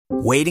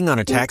Waiting on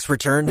a tax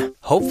return?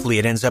 Hopefully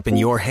it ends up in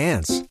your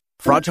hands.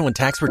 Fraudulent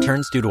tax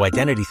returns due to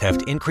identity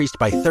theft increased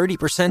by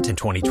 30% in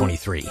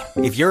 2023.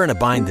 If you're in a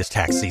bind this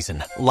tax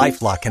season,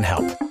 LifeLock can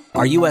help.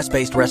 Our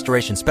U.S.-based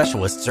restoration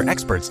specialists are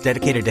experts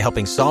dedicated to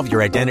helping solve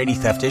your identity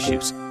theft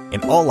issues.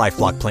 And all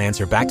LifeLock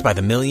plans are backed by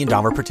the $1 Million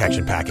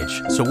Protection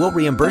Package. So we'll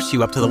reimburse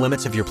you up to the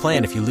limits of your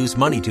plan if you lose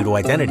money due to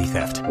identity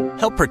theft.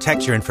 Help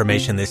protect your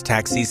information this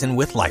tax season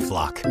with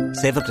LifeLock.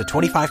 Save up to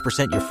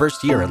 25% your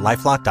first year at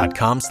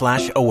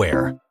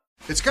LifeLock.com/aware.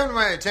 It's come to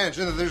my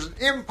attention that there's an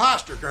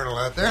imposter colonel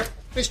out there.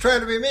 He's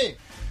trying to be me.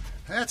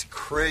 That's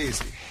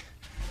crazy.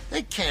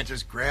 They can't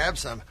just grab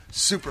some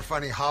super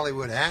funny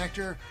Hollywood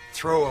actor,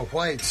 throw a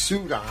white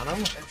suit on him,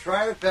 and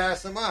try to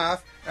pass him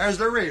off as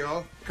the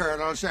real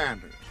Colonel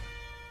Sanders.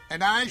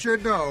 And I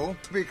should know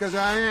because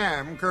I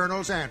am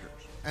Colonel Sanders.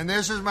 And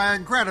this is my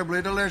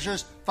incredibly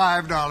delicious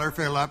 $5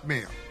 fill-up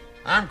meal.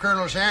 I'm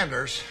Colonel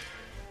Sanders.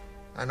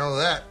 I know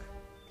that.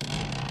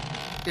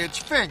 It's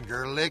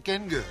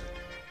finger-licking good.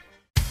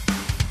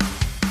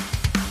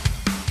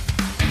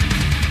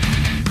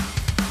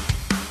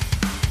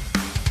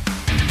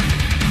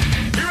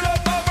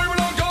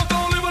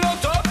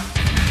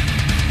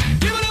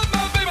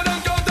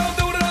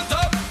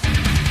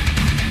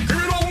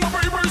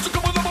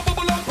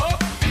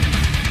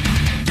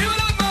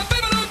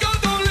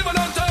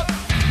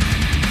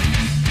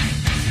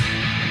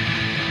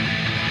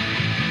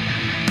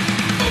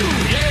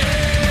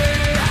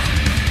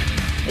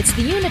 It's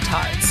the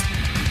Unitards.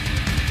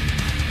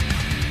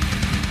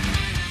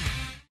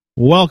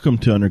 Welcome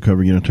to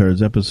Undercover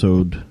Unitards,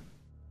 episode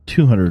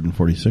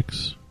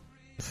 246.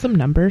 Some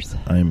numbers.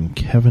 I'm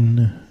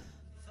Kevin.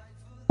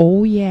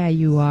 Oh, yeah,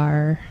 you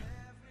are.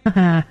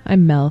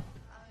 I'm Mel.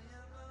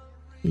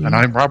 And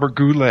I'm Robert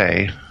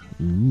Goulet.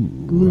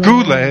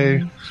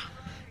 Goulet.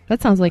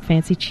 That sounds like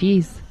fancy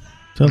cheese.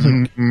 Sounds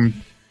like...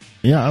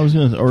 Yeah, I was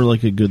going to... Or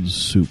like a good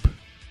soup.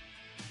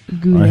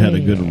 Goulet. I had a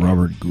good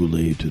Robert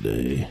Goulet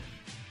today.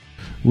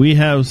 We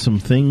have some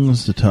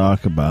things to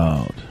talk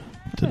about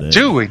today.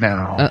 Do we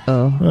now?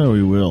 Uh-oh. Well,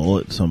 we will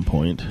at some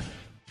point.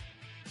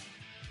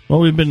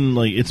 Well, we've been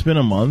it's been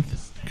a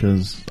month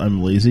because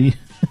I'm lazy.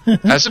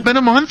 Has it been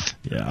a month?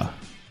 Yeah.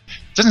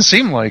 Doesn't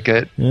seem like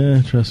it.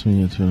 Yeah, trust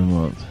me, it's been a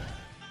month.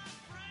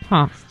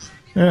 Huh.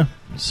 Yeah,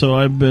 so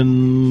I've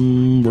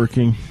been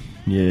working.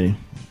 Yay.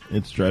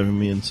 It's driving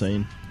me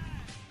insane.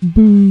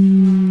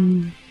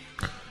 Boo.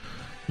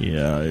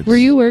 Yeah. Were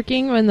you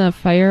working when the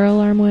fire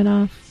alarm went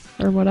off?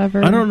 Or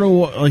whatever. I don't know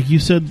what, like you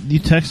said, you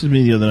texted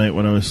me the other night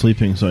when I was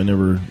sleeping, so I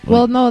never...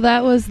 Well, no,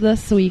 that was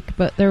this week,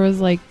 but there was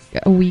like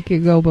a week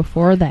ago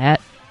before that,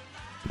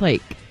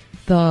 like,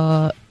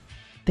 they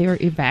were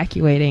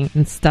evacuating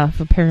and stuff.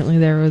 Apparently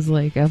there was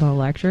like an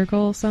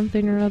electrical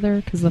something or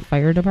other, because the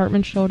fire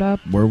department showed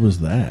up. Where was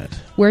that?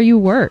 Where you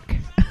work.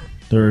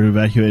 They were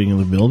evacuating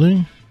the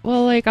building?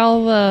 Well, like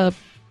all the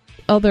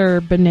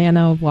other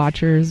banana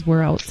watchers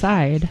were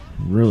outside.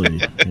 Really?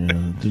 Yeah,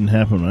 it didn't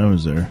happen when I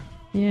was there.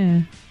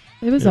 Yeah.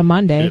 It was a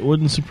Monday. It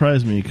wouldn't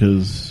surprise me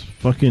because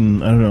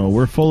fucking, I don't know,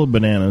 we're full of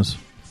bananas.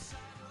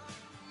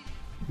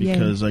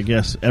 Because I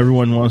guess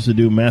everyone wants to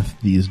do meth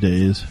these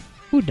days.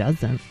 Who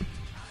doesn't?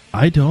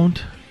 I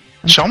don't.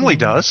 Chumley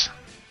does.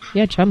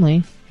 Yeah,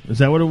 Chumley. Is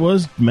that what it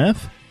was?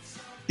 Meth?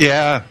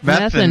 Yeah,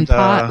 meth and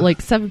pot,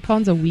 like 7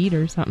 pounds of weed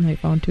or something I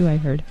found too, I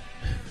heard.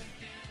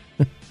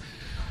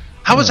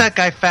 How is that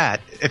guy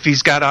fat if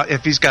he's got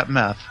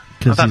meth?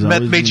 I thought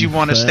meth made you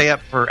want to stay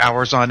up for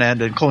hours on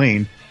end and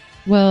clean.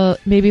 Well,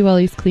 maybe while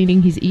he's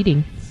cleaning, he's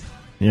eating.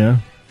 Yeah.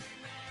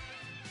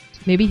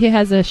 Maybe he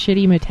has a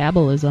shitty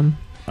metabolism.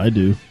 I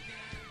do.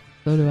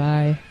 So do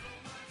I.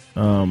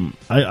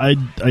 I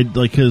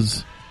like,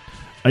 cause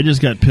I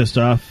just got pissed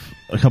off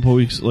a couple of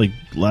weeks, like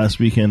last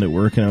weekend at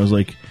work, and I was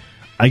like,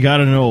 I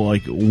gotta know,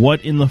 like,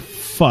 what in the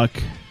fuck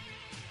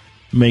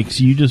makes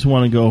you just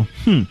want to go,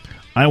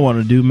 I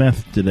want to do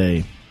meth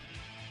today.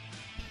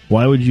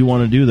 Why would you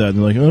want to do that? And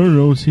they're like, I don't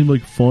know, it seemed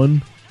like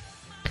fun.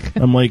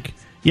 I'm like,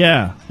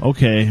 yeah,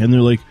 okay. And they're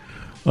like,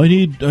 I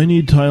need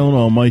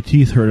Tylenol, my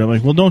teeth hurt. I'm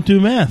like, well, don't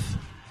do meth.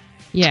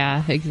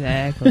 Yeah,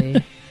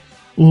 exactly.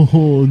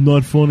 Oh,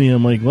 not funny.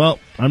 I'm like, well,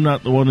 I'm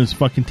not the one whose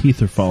fucking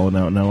teeth are falling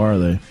out now, are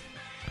they?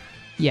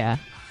 Yeah.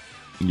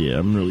 Yeah,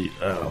 I'm really,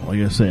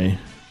 like I say.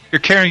 You're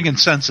caring and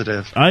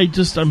sensitive.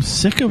 I'm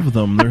sick of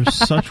them. They're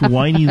such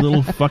whiny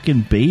little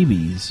fucking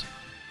babies.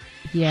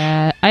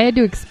 Yeah, I had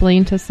to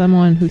explain to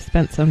someone who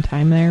spent some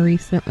time there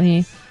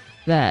recently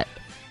that,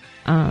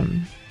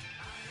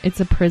 it's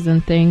a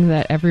prison thing,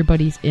 that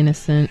everybody's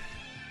innocent,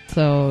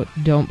 so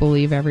don't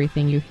believe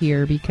everything you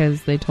hear,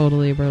 because they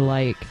totally were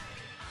like,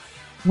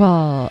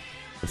 well,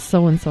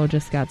 so-and-so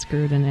just got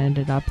screwed and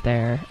ended up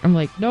there. I'm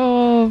like,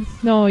 no,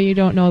 you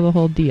don't know the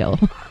whole deal.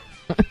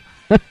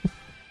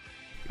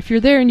 If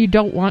you're there and you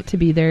don't want to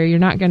be there, you're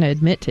not going to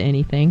admit to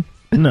anything.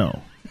 No.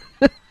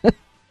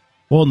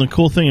 Well, and the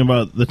cool thing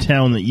about the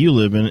town that you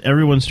live in,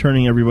 everyone's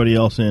turning everybody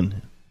else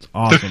in. It's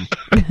awesome.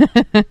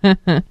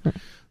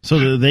 So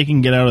that they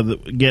can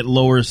get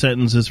lower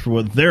sentences for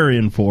what they're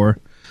in for.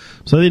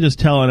 So they just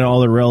tell on all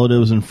their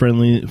relatives and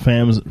family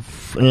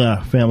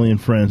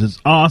and friends. It's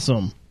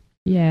awesome.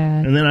 Yeah.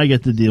 And then I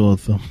get to deal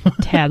with them.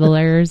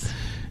 Tattlers.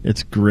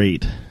 It's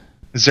great.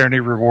 Is there any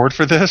reward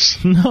for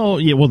this? No,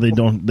 yeah, well they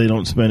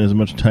don't spend as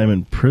much time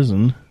in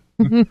prison.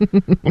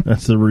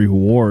 That's the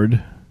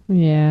reward.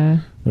 Yeah.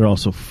 They're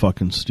also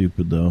fucking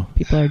stupid though.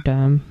 People are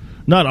dumb.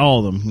 Not all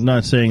of them. I'm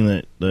not saying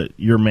that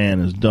your man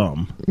is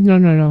dumb.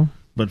 No.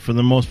 But for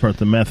the most part,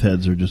 the meth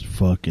heads are just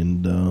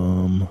fucking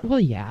dumb. Well,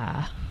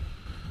 yeah.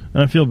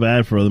 And I feel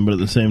bad for them, but at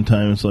the same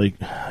time, it's like,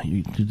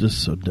 you're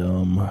just so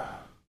dumb.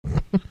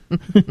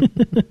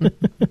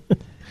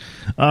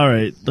 All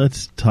right,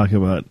 let's talk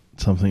about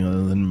something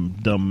other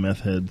than dumb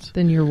meth heads.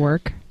 Than your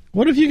work.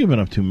 What have you been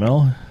up to,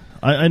 Mel?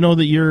 I know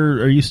that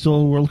are you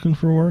still looking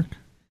for work?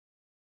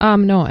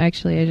 No,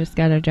 actually, I just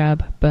got a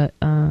job, but,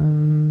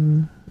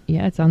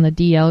 yeah, it's on the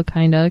DL,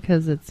 kinda,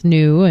 because it's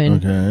new,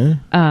 and, okay.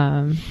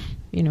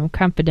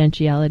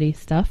 Confidentiality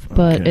stuff,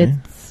 but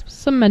it's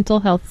some mental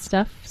health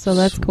stuff, so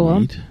that's Sweet.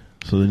 cool.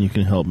 So then you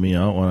can help me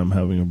out when I'm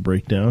having a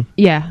breakdown?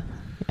 Yeah.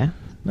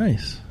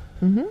 Nice.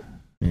 Mm-hmm.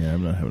 Yeah,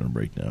 I'm not having a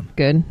breakdown.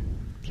 Good,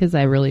 because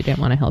I really didn't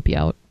want to help you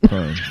out.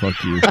 Fine, fuck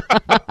you.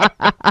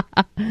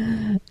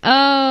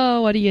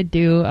 Oh, what do you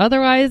do?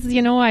 Otherwise,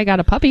 I got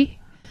a puppy.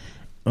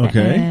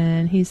 Okay.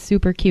 And he's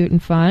super cute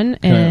and fun.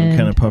 What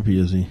kind of puppy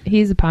is he?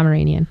 He's a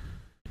Pomeranian.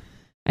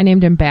 I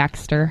named him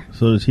Baxter.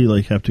 So does he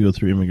have to go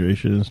through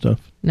immigration and stuff?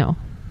 No,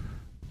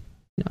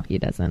 he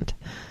doesn't.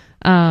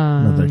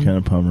 Not that kind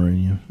of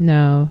Pomeranian.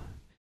 No.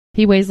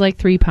 He weighs like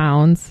 3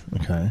 pounds.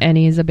 Okay. And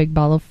he's a big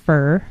ball of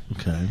fur.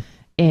 Okay.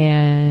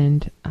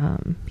 And,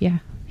 yeah.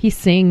 He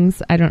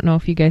sings. I don't know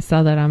if you guys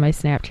saw that on my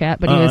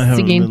Snapchat, but he was I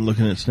singing. haven't been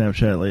looking at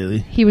Snapchat lately.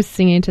 He was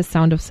singing to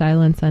Sound of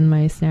Silence on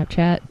my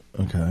Snapchat.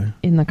 Okay.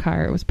 In the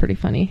car. It was pretty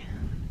funny.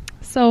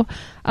 So,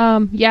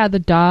 yeah, the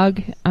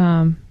dog,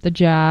 the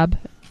job,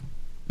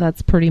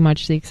 that's pretty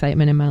much the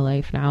excitement in my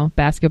life now.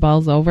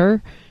 Basketball's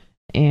over,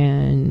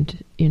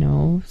 and,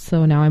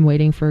 so now I'm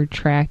waiting for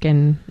track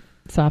and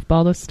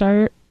softball to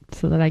start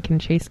so that I can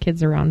chase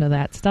kids around to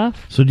that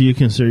stuff. So do you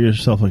consider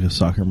yourself like a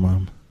soccer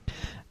mom?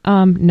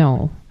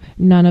 No.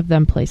 None of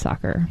them play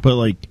soccer.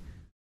 But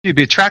You'd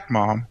be a track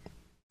mom.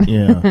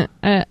 Yeah.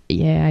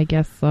 Yeah, I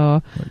guess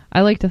so.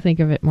 I like to think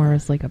of it more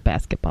as like a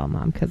basketball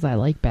mom because I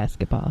like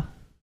basketball.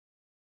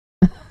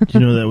 Do you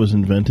know that was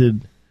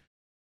invented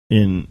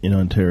in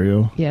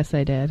Ontario? Yes,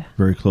 I did.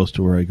 Very close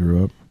to where I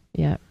grew up.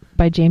 Yeah.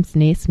 By James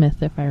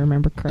Naismith, if I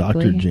remember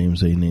correctly. Dr.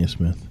 James A.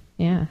 Naismith.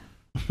 Yeah.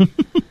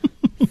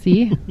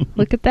 See?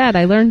 Look at that.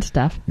 I learned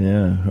stuff.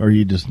 Yeah. Or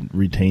you just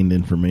retained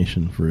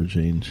information for a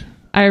change.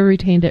 I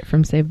retained it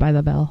from Saved by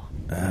the Bell.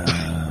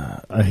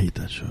 I hate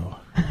that show.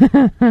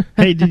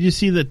 Hey, did you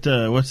see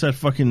that, what's that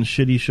fucking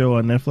shitty show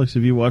on Netflix?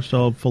 Have you watched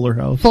all of Fuller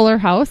House? Fuller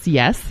House,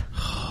 yes.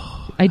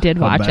 I did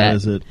watch it. How bad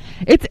is it?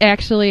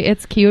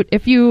 It's cute.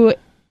 If you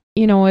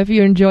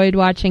enjoyed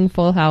watching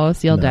Full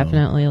House, you'll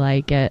definitely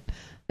like it.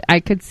 I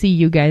could see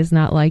you guys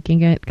not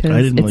liking it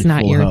because it's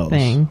not your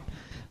thing.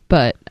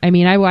 But, I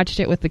mean, I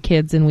watched it with the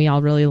kids and we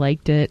all really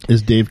liked it.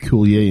 Is Dave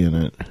Coulier in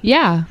it?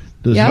 Yeah.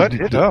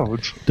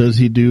 Does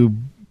he do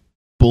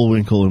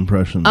Bullwinkle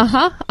impressions?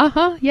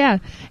 Yeah.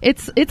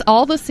 It's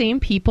all the same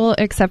people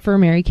except for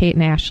Mary-Kate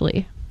and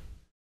Ashley.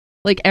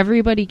 Like,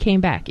 everybody came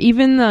back.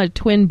 Even the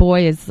twin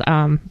boys,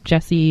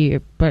 Jesse,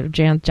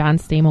 John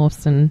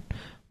Stamos, and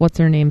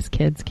what's-her-name's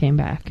kids came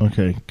back.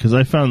 Okay, because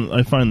I find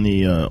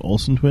the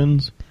Olsen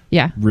twins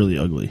really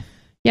ugly.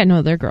 Yeah,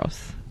 no, they're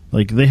gross.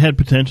 Like, they had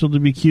potential to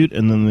be cute,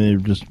 and then they're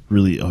just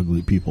really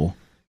ugly people.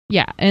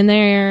 Yeah, and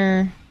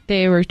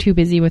they were too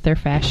busy with their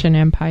fashion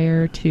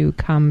empire to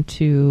come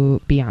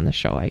to be on the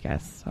show, I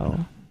guess. So,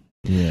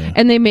 yeah.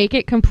 And they make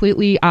it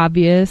completely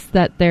obvious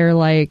that they're,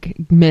 like,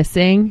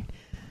 missing.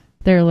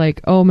 They're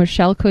like, oh,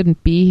 Michelle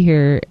couldn't be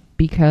here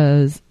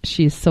because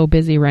she's so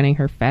busy running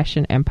her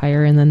fashion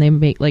empire, and then they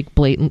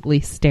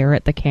blatantly stare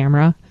at the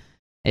camera.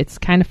 It's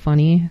kind of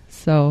funny,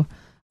 so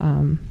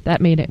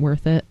that made it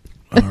worth it.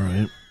 All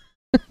right.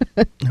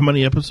 How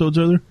many episodes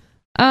are there?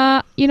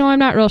 I'm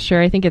not real sure.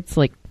 I think it's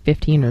like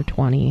 15 or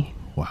 20.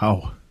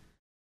 Wow.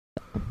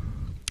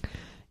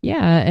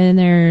 Yeah, and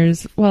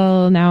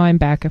now I'm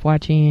back at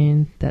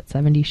watching that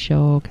 70s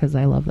show because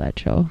I love that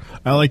show.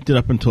 I liked it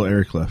up until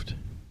Eric left.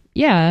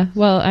 Yeah,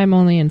 well, I'm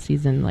only in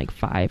season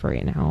 5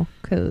 right now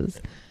because,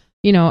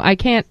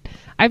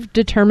 I've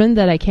determined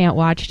that I can't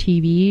watch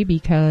TV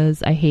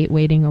because I hate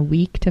waiting a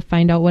week to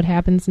find out what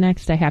happens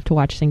next. I have to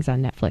watch things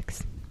on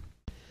Netflix.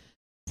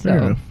 Fair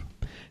enough.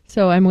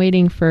 So I'm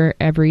waiting for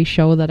every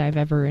show that I've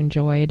ever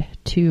enjoyed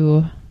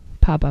to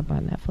pop up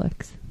on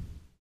Netflix.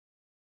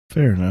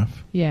 Fair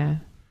enough. Yeah.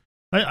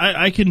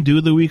 I can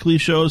do the weekly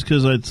shows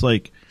because it's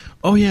like,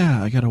 oh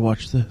yeah, I gotta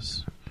watch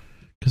this.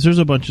 Because there's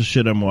a bunch of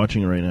shit I'm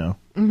watching right now.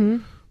 Mm-hmm.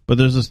 But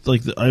there's this,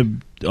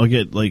 I'll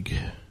get, I'll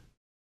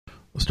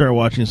start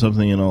watching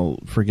something and I'll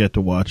forget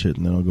to watch it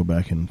and then I'll go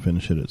back and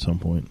finish it at some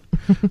point.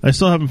 I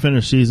still haven't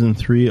finished season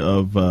 3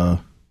 of, what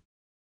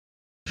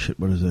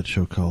is that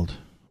show called?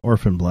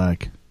 Orphan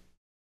Black.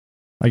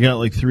 I got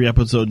like 3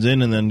 episodes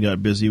in and then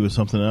got busy with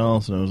something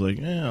else, and I was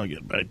like, I'll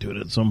get back to it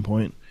at some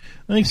point.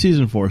 I think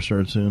season 4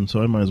 starts soon,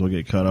 so I might as well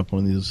get caught up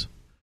on these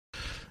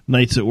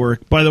nights at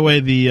work. By the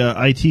way, the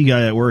IT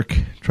guy at work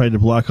tried to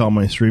block all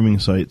my streaming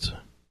sites.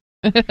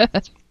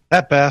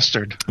 That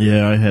bastard.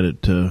 Yeah, I had a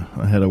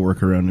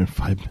workaround in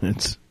 5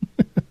 minutes.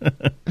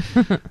 I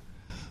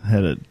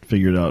had it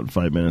figured out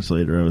 5 minutes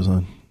later. I was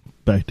on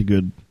back to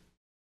good.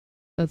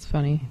 That's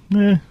funny.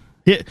 Yeah.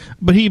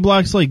 But he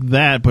blocks like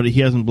that, but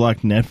he hasn't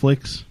blocked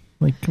Netflix.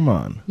 Like, come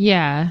on.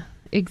 Yeah,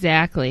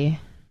 exactly.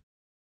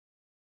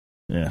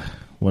 Yeah,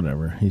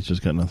 whatever. He's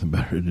just got nothing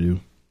better to do.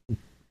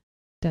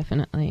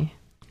 Definitely.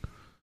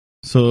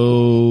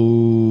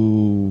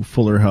 So,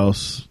 Fuller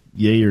House,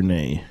 yay or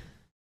nay?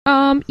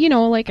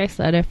 Like I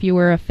said, if you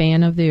were a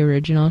fan of the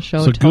original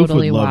show, so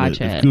totally watch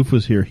it. If Goof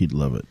was here, he'd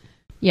love it.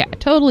 Yeah,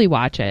 totally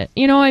watch it.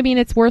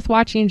 It's worth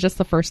watching just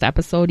the first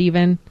episode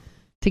even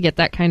to get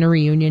that kind of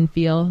reunion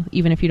feel,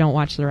 even if you don't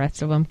watch the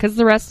rest of them. Because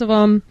the rest of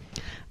them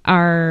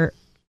are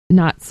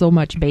not so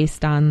much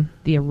based on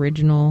the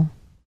original.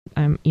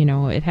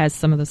 It has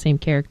some of the same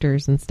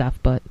characters and stuff,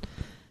 but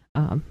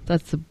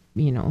that's,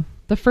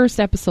 the first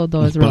episode,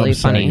 though, is really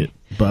funny.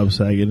 Bob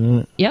Saget in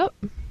it?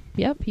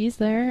 Yep, he's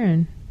there,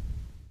 and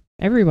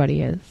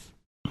everybody is.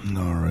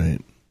 All right.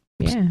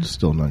 Yeah.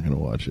 Still not going to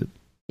watch it.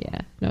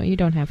 Yeah. No, you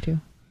don't have to.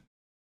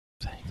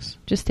 Thanks.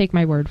 Just take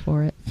my word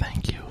for it.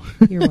 Thank you.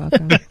 You're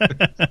welcome.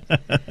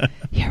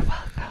 You're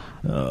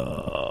welcome.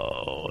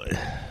 Oh.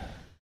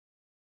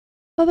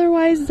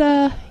 Otherwise,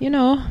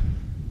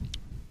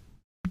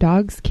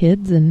 dogs,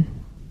 kids, and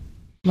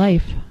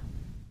life.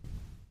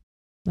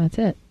 That's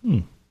it.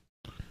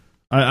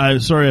 I'm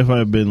sorry if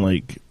I've been,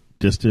 like,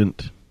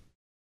 distant.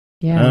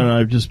 Yeah. I don't know,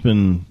 I've just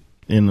been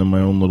in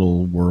my own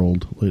little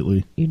world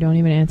lately. You don't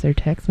even answer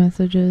text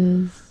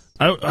messages?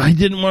 I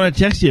didn't want to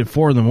text you at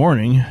 4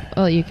 a.m.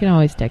 Well, you can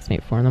always text me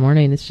at 4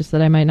 a.m. It's just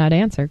that I might not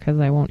answer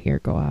because I won't hear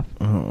it go off.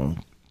 Oh,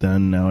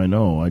 then now I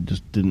know. I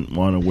just didn't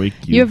want to wake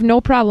you. You have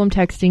no problem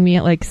texting me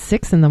at like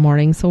 6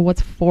 a.m, so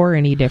what's 4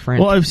 any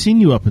different? Well, I've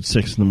seen you up at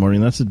 6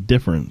 a.m. That's a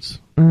difference.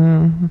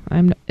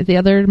 The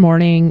other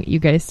morning, you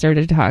guys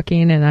started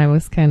talking, and I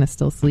was kind of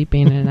still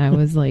sleeping, and I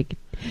was like,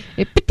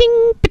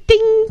 ba-ding,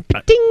 ba-ding,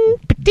 ba-ding,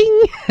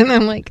 ba-ding. And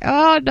I'm like,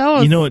 oh,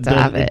 no,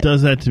 stop it. It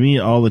does that to me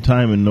all the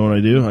time, and know what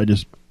I do? I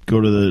just go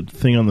to the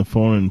thing on the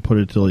phone and put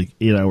it to like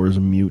 8 hours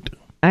of mute.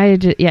 I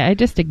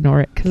just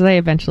ignore it because I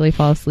eventually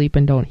fall asleep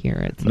and don't hear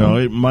it. So.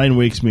 No, mine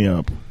wakes me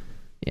up.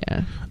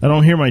 Yeah. I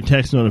don't hear my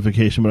text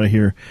notification, but I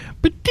hear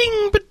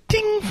ba-ding,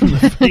 ba-ding from the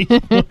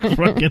Facebook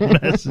fucking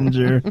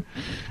Messenger.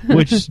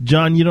 Which,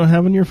 John, you don't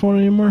have on your phone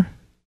anymore?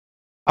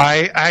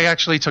 I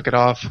actually took it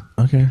off.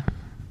 Okay.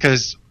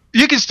 Because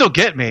you can still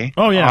get me.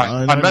 Oh,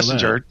 yeah. On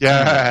Messenger.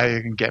 Yeah,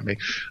 you can get me.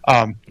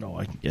 No,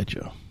 I can get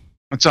you.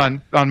 It's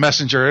on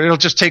Messenger. It'll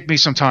just take me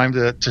some time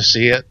to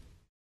see it.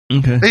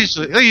 Okay.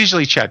 They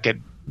usually check it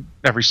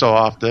every so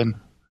often.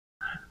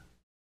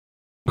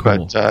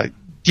 Cool. But,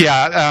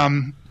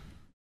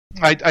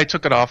 I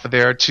took it off of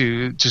there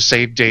to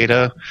save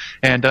data.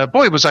 And,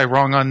 boy, was I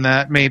wrong on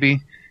that,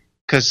 maybe.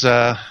 Because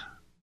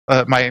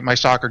my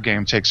soccer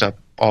game takes up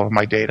all of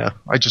my data.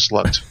 I just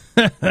looked.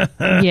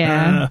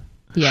 Yeah.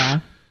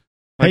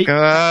 Like,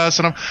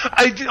 so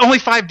only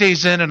 5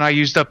 days in, and I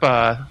used up,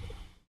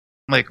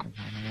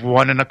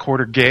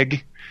 1.25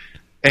 gig.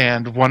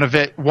 And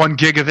 1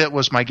 gig of it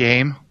was my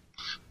game.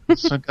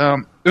 It's like,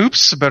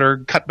 oops,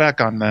 better cut back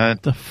on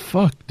that. The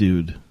fuck,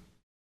 dude?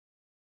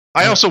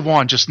 I also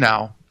won just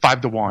now,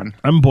 5-1.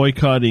 I'm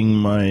boycotting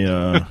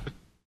my.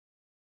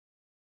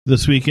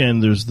 This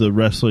weekend, there's the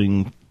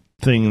wrestling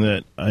thing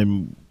that I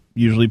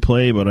usually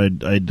play, but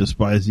I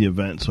despise the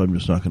event, so I'm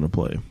just not going to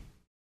play.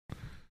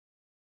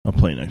 I'll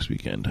play next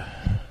weekend.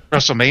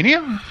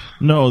 WrestleMania?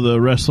 No, the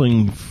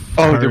wrestling.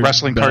 The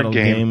wrestling card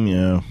game.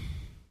 Yeah.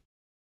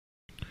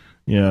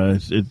 Yeah,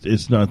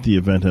 it's not the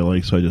event I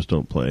like, so I just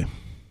don't play.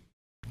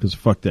 Because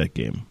fuck that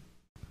game.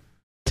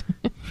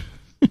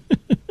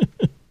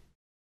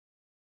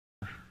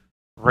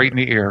 Right in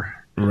the ear.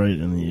 Right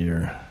in the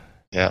ear.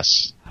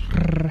 Yes.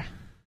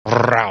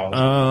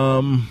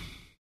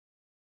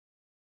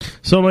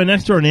 So my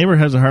next door neighbor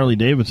has a Harley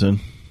Davidson.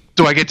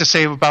 Do I get to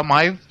say about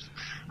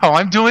how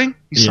I'm doing?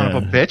 You son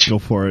of a bitch. Go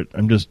for it.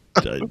 I'm just.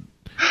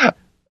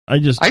 I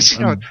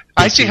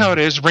see how it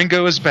is.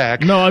 Ringo is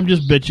back. No, I'm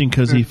just bitching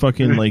because he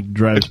fucking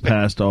drives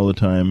past all the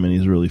time and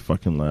he's really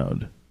fucking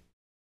loud.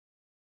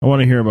 I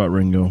want to hear about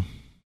Ringo.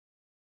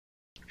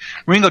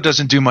 Ringo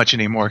doesn't do much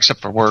anymore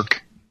except for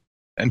work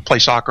and play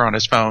soccer on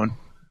his phone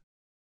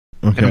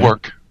and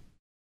work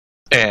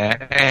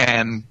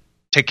and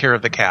take care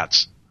of the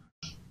cats.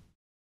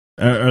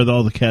 Are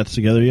all the cats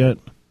together yet?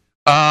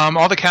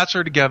 All the cats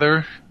are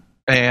together,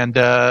 and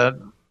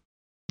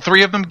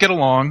 3 of them get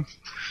along.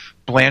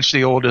 Blanche,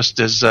 the oldest,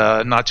 is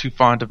not too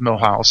fond of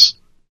Milhouse.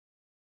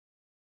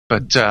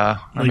 But,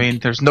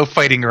 there's no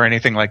fighting or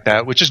anything like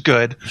that, which is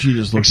good. She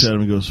just looks at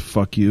him and goes,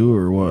 fuck you,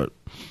 or what?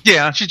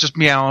 Yeah, she just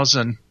meows,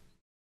 and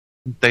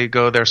they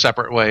go their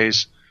separate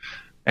ways.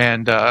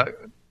 And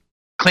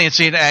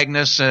Clancy and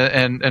Agnes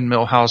and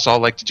Milhouse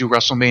all like to do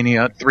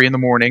WrestleMania at 3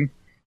 a.m,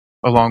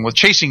 along with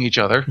chasing each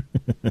other.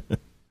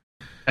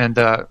 And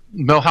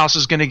Milhouse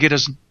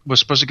was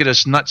supposed to get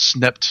his nuts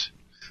snipped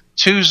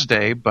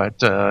Tuesday, but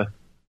the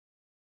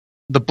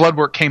blood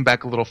work came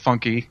back a little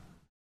funky,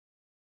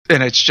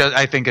 and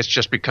I think it's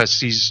just because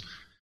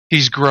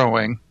he's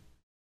growing.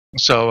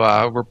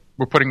 So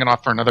we're putting it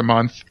off for another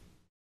month.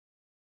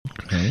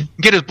 Okay.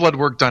 Get his blood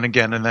work done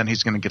again, and then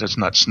he's going to get his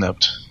nuts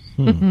snipped.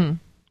 Mm-hmm.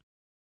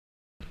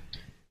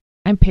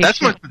 I'm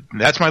patient.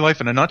 That's my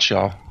life in a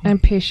nutshell. I'm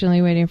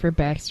patiently waiting for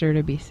Baxter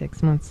to be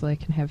 6 months so I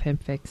can have him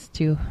fixed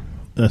too.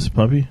 That's a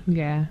puppy?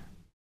 Yeah.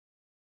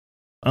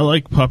 I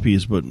like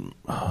puppies, but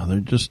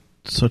they're just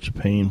such a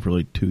pain for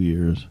like 2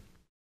 years.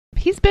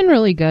 He's been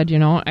really good, you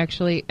know.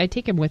 Actually, I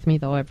take him with me,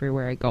 though,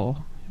 everywhere I go,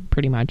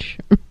 pretty much.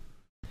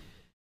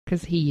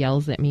 Because he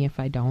yells at me if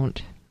I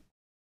don't.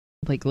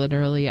 Like,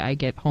 literally, I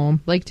get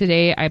home. Like,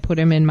 today, I put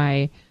him in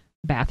my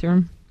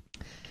bathroom.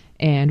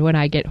 And when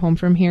I get home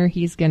from here,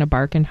 he's going to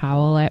bark and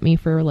howl at me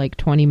for, like,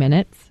 20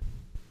 minutes.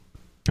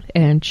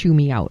 And chew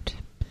me out.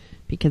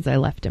 Because I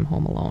left him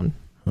home alone.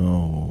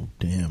 Oh,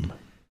 damn.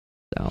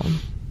 So.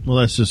 Well,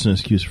 that's just an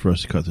excuse for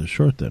us to cut this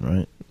short then,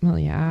 right? Well,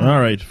 yeah. All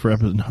right, for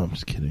episode... No, I'm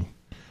just kidding.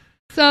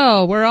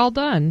 So, we're all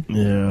done.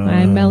 Yeah.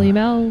 I'm Melly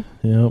Mel.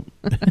 Yep.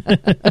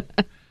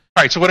 All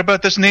right, so what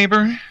about this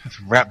neighbor?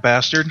 Rat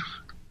bastard.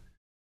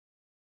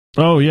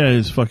 Oh, yeah,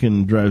 his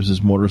fucking drives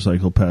his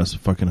motorcycle past the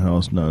fucking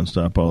house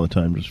nonstop all the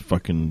time. Just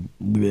fucking...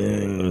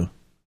 Bleh.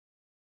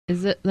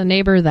 Is it the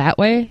neighbor that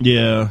way?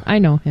 Yeah. I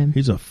know him.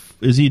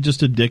 Is he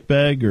just a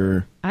dickbag,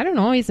 or... I don't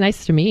know. He's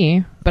nice to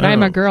me. But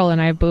I'm a girl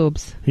and I have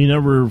boobs. He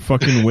never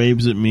fucking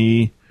waves at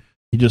me.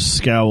 He just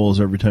scowls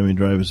every time he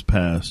drives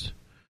past.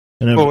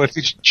 And if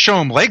you show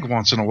him leg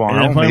once in a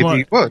while, maybe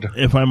he would.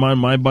 If I'm on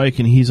my bike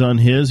and he's on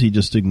his, he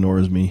just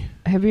ignores me.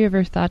 Have you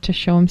ever thought to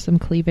show him some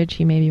cleavage?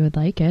 He maybe would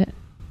like it.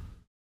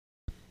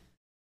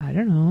 I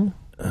don't know.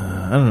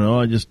 I don't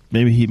know.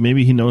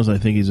 Maybe he knows I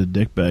think he's a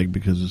dickbag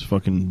because his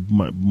fucking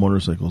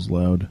motorcycle's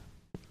loud.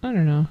 I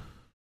don't know.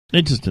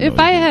 It just if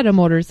I had a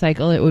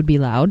motorcycle, it would be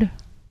loud.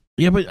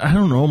 Yeah, but I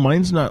don't know.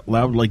 Mine's not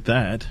loud like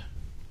that.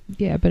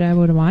 Yeah, but I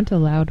would want a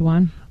loud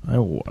one. I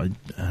don't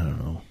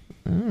know.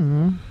 I don't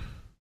know.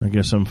 I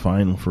guess I'm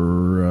fine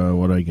for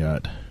what I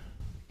got.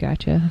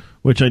 Gotcha.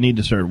 Which I need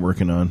to start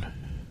working on.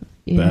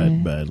 Yeah.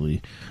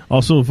 Badly.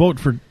 Also, vote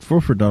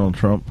for Donald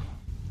Trump.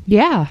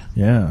 Yeah.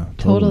 Yeah.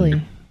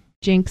 Totally.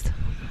 Jinx.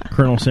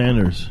 Colonel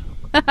Sanders.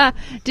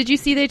 Did you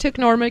see they took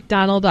Norm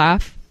Macdonald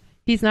off?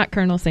 He's not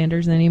Colonel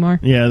Sanders anymore.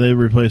 Yeah, they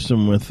replaced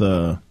him with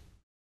that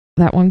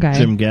one guy.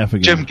 Jim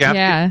Gaffigan. Jim Gaffigan.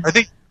 Yeah.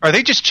 Are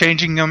they just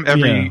changing them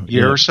every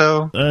year or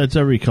so? It's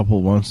every couple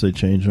of months they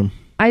change them.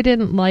 I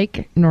didn't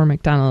like Norm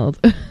Macdonald.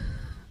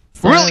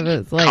 So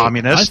really?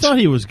 Communist? I thought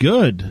he was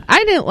good.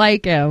 I didn't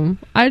like him.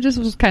 I just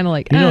was kind of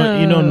like, you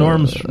know,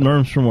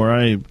 Norm's from where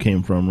I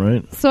came from,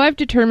 right? So I've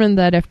determined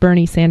that if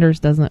Bernie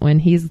Sanders doesn't win,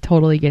 he's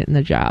totally getting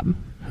the job.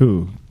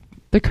 Who?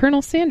 The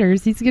Colonel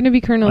Sanders. He's going to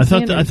be Colonel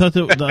Sanders.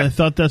 I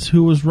thought that's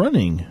who was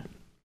running.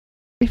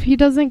 If he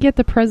doesn't get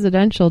the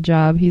presidential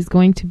job, he's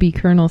going to be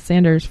Colonel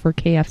Sanders for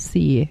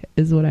KFC,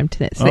 is what I'm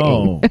saying.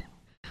 Oh.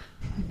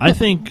 I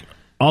think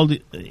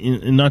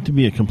not to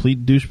be a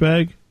complete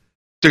douchebag.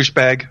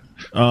 Douchebag.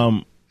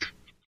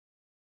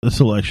 This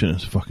election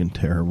is fucking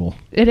terrible.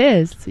 It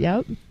is,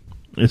 yep.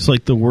 It's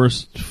like the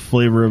worst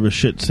flavor of a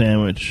shit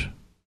sandwich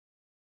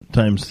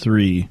times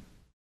 3.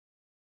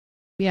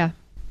 Yeah.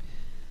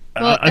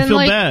 Well, I feel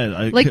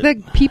bad.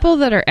 The people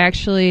that are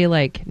actually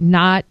like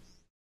not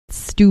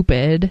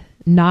stupid,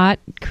 not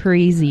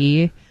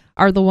crazy,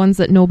 are the ones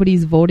that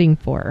nobody's voting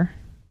for.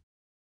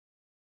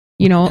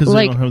 You know, because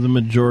they don't have the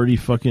majority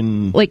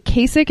fucking... Like,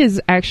 Kasich is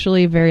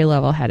actually very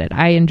level-headed.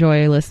 I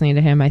enjoy listening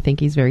to him. I think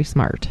he's very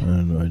smart. I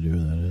have no idea who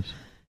that is.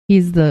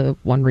 He's the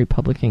one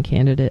Republican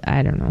candidate.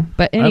 I don't know.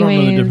 But anyways... I don't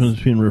know the difference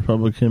between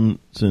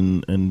Republicans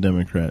and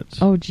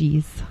Democrats. Oh,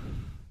 jeez.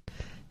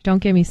 Don't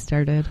get me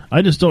started.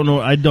 I just don't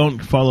know. I don't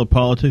follow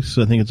politics,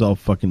 so I think it's all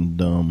fucking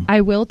dumb.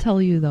 I will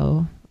tell you,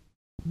 though,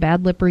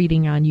 Bad Lip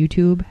Reading on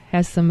YouTube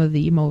has some of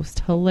the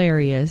most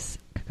hilarious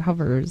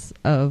covers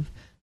of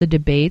the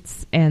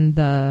debates and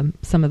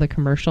some of the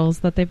commercials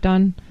that they've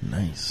done.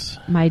 Nice.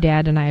 My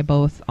dad and I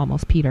both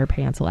almost peed our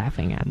pants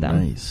laughing at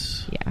them.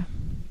 Nice. Yeah.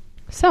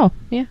 So,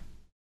 yeah.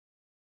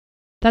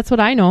 That's what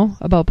I know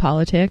about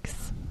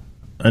politics.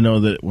 I know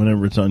that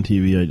whenever it's on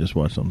TV, I just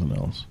watch something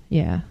else.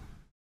 Yeah.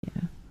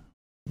 Yeah.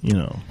 You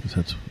know, because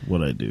that's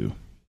what I do.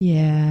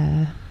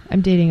 Yeah.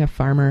 I'm dating a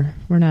farmer.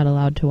 We're not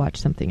allowed to watch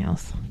something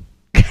else.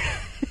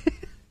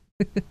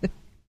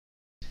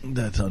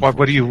 That's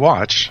what do you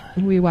watch?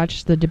 We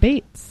watch the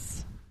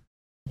debates.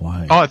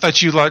 Why? Oh, I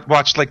thought you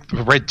watched like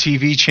the Red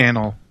TV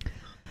channel.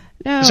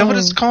 No. Is that what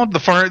it's called?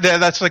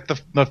 That's like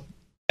the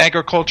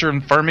agriculture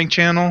and farming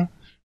channel.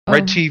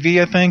 Red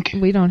TV, I think.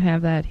 We don't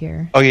have that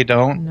here. Oh, you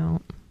don't? No.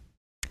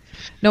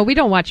 No, we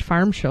don't watch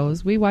farm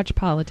shows. We watch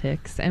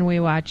politics, and we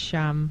watch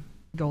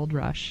Gold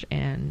Rush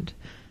and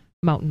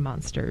Mountain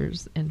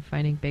Monsters and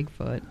Finding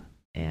Bigfoot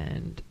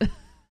and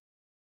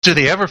Do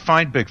they ever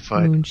find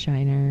Bigfoot?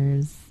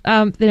 Moonshiners.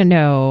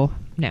 No.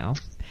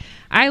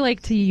 I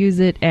like to use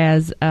it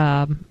as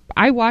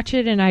I watch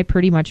it and I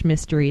pretty much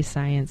Mystery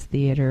Science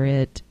Theater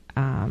it,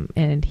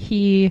 and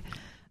he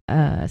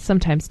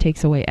sometimes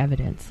takes away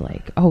evidence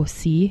like, oh,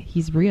 see,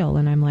 he's real,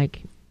 and I'm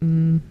like,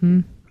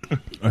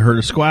 I heard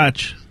a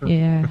squatch.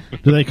 yeah.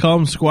 Do they call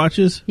them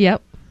squatches?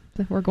 Yep,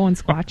 we're going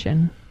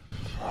squatching.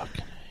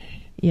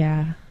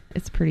 Yeah,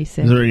 it's pretty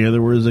sick. Is there any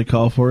other words they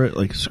call for it,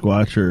 like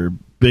squatch or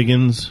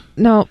biggins?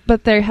 No,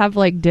 but they have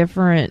like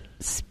different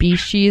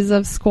species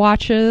of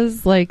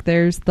squatches. Like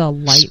there's the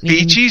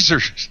lightning Species or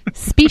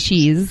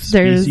species.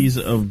 There's Species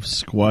of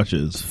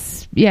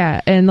squatches.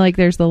 yeah, and like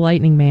there's the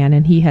Lightning Man,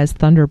 and he has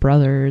Thunder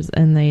Brothers,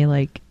 and they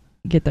like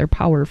get their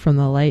power from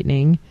the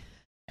lightning.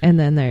 And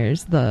then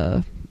there's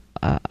the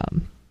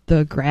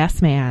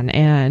Grass Man,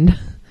 and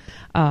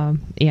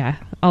yeah,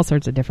 all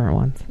sorts of different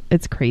ones.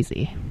 It's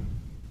crazy.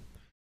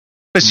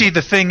 But see,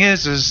 the thing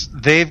is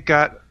they've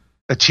got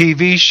a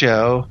TV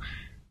show,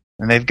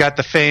 and they've got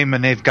the fame,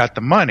 and they've got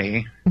the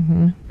money,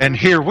 and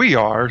here we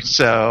are.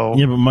 So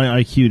Yeah, but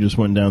my IQ just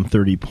went down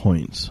 30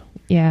 points.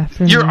 Yeah,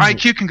 for your me.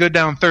 IQ can go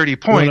down 30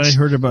 What points, I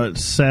heard about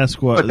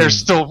Sasquatch, but they're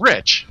still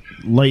rich.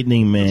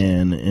 Lightning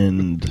Man,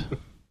 and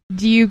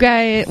Do you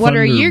guys? What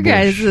are your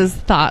Thunderbush. guys'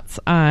 thoughts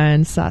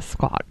on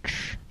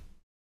Sasquatch?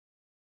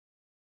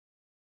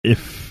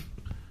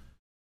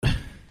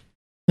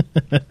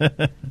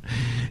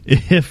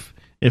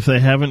 if they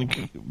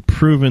haven't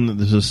proven that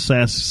there's a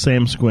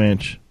Sam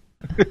Squanch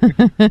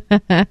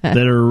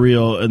that are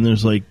real, and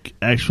there's like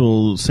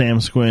actual Sam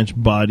Squanch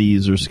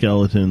bodies or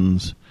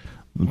skeletons,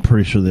 I'm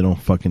pretty sure they don't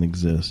fucking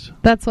exist.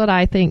 That's what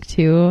I think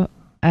too.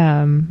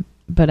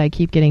 But I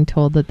keep getting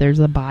told that there's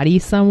a body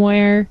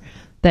somewhere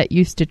that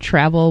used to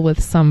travel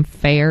with some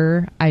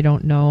fair. I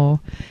don't know.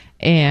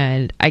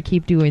 And I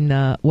keep doing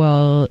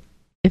well,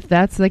 if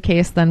that's the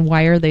case, then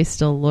why are they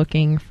still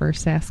looking for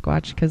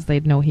Sasquatch? Because they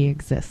know he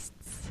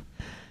exists.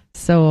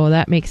 So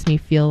that makes me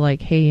feel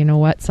like, hey, you know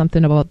what?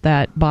 Something about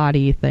that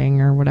body thing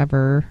or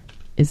whatever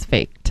is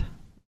faked.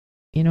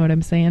 You know what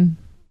I'm saying?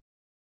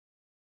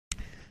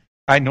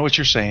 I know what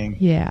you're saying.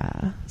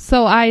 Yeah.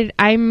 So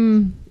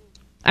I'm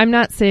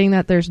not saying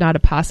that there's not a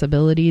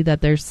possibility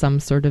that there's some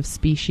sort of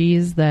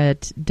species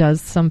that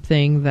does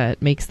something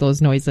that makes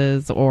those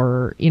noises,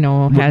 or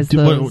has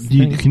those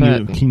things,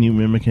 can you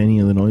mimic any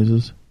of the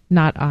noises?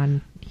 Not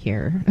on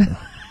here.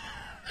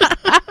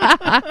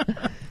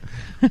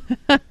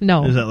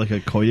 No. Is that like a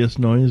coyus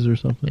noise or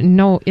something?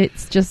 No,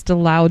 it's just a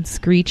loud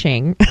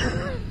screeching.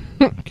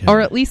 Okay.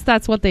 Or at least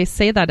that's what they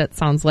say that it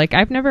sounds like.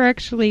 I've never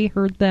actually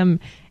heard them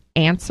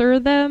answer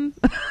them.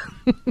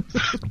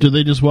 Do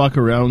they just walk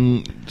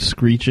around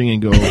screeching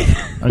and go,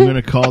 I'm going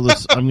to call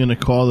this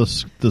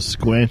the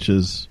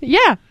Squanches?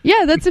 Yeah,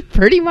 that's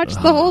pretty much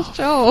the whole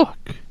show.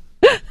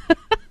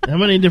 How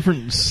many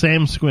different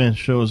Sam Squanch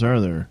shows are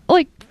there?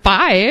 Like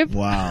 5.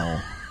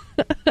 Wow.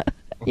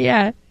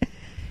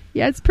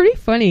 Yeah, it's pretty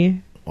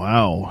funny.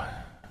 Wow.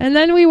 And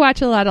then we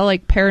watch a lot of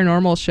like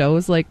paranormal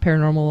shows, like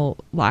Paranormal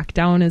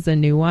Lockdown is a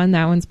new one.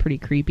 That one's pretty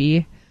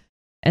creepy.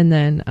 And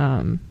then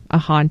A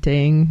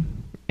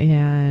Haunting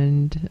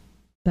and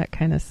that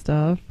kind of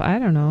stuff. I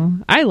don't know.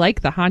 I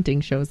like the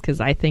haunting shows because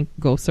I think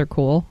ghosts are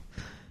cool.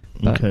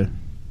 But, Okay.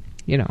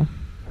 Yeah.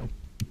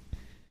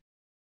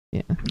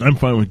 I'm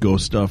fine with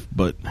ghost stuff,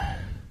 but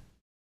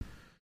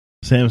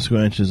Sam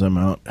Squanches, I'm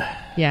out.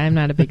 Yeah, I'm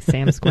not a big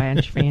Sam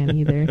Squanch fan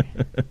either.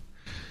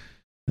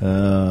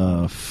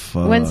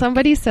 Fuck. When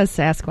somebody says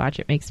Sasquatch,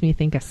 it makes me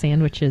think of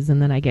sandwiches, and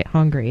then I get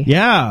hungry.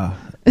 Yeah.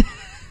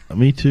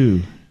 Me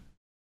too.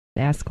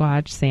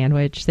 Sasquatch,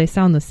 sandwich, they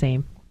sound the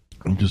same.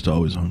 I'm just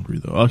always hungry,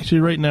 though. Actually,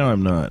 right now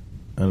I'm not.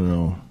 I don't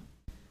know.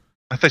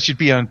 I thought you'd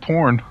be on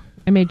porn.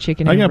 I made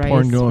chicken I and got rice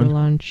porn going. for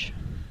lunch.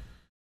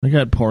 I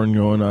got porn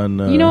going on.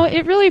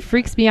 It really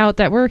freaks me out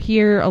that we're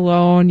here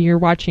alone, you're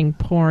watching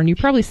porn. You're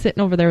probably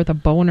sitting over there with a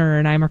boner,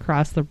 and I'm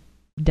across the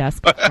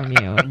desk from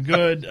you. I'm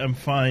good. I'm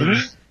fine.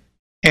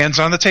 Hands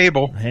on the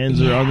table.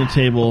 Hands are on the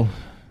table.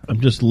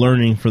 I'm just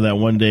learning for that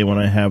one day when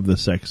I have the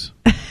sex.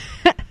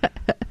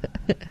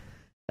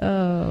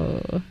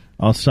 Oh,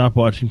 I'll stop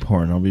watching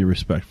porn. I'll be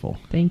respectful.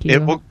 thank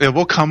you. It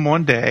will come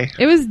one day.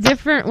 It was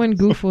different when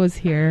Goof was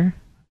here,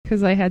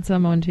 because I had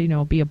someone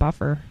to, be a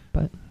buffer,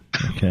 but...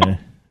 Okay.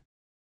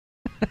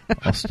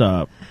 I'll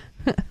stop.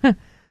 I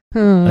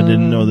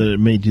didn't know that it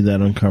made you that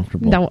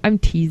uncomfortable. No, I'm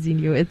teasing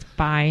you. It's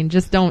fine.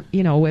 Just don't,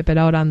 whip it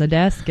out on the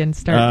desk and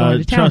start going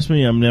to town. Trust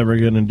me, I'm never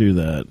going to do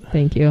that.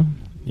 Thank you.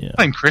 Yeah.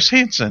 I'm Chris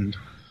Hansen.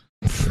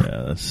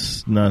 Yeah,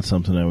 that's not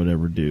something I would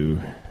ever do.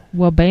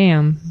 Well,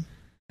 bam.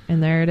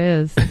 And there it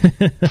is.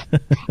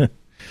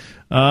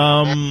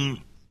 What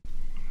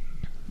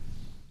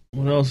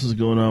else is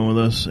going on with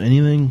us?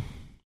 Anything?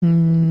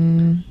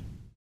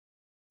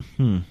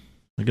 I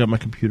got my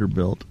computer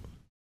built.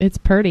 It's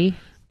pretty.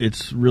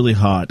 It's really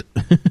hot.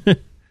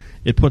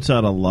 It puts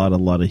out a lot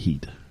of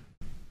heat.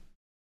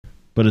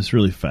 But it's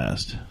really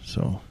fast,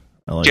 so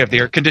I like Do you have the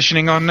air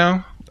conditioning on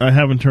now? I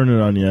haven't turned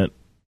it on yet.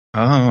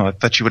 Oh, I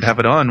thought you would have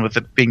it on with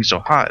it being so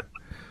hot.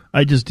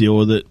 I just deal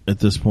with it at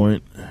this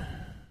point.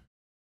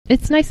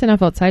 It's nice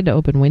enough outside to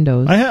open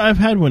windows. I've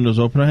had windows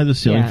open. I had the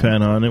ceiling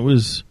fan on. It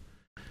was,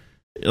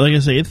 like I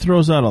say, it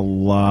throws out a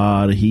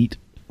lot of heat.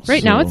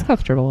 Right now, it's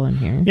comfortable in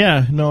here.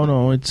 Yeah,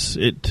 no, it's.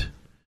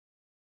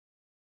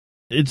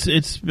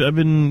 I've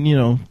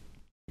been,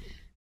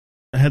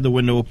 I had the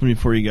window open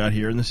before you got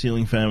here, and the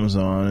ceiling fan was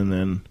on, and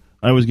then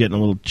I was getting a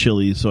little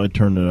chilly, so I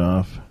turned it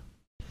off.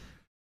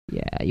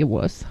 Yeah, it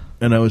was.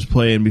 And I was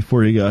playing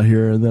before you got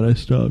here, and then I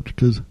stopped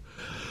because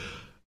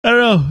I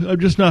don't know. I'm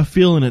just not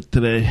feeling it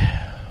today.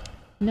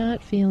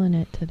 Not feeling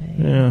it today.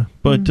 Yeah,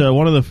 but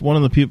one of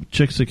the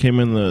chicks that came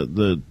in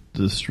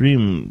the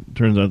stream,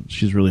 turns out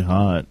she's really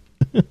hot.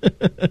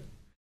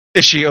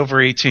 Is she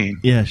over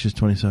 18? Yeah, she's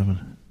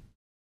 27.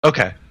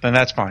 Okay, then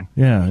that's fine.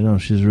 Yeah, I know,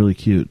 she's really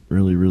cute,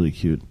 really, really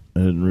cute. I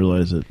didn't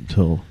realize it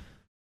until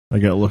I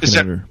got looking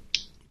at her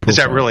profile. Is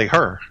that really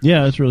her?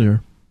 Yeah, it's really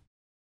her.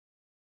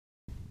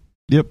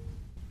 Yep.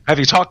 Have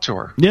you talked to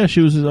her? Yeah,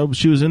 she was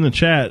in the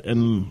chat,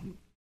 and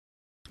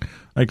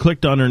I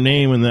clicked on her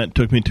name, and that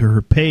took me to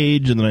her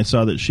page, and then I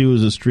saw that she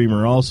was a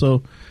streamer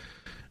also,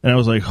 and I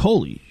was like,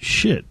 holy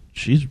shit,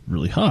 she's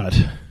really hot.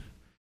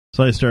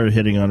 So I started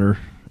hitting on her,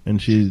 and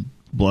she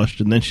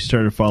blushed, and then she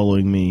started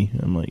following me.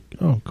 I'm like,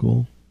 oh,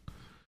 cool.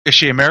 Is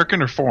she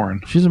American or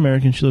foreign? She's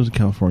American. She lives in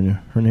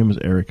California. Her name is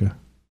Erica.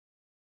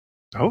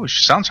 Oh,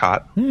 she sounds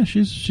hot. Yeah,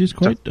 she's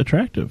quite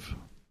attractive.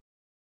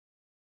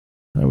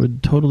 I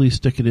would totally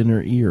stick it in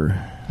her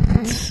ear.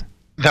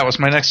 That was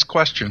my next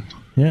question.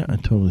 Yeah,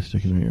 I'd totally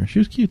stick it in her ear. She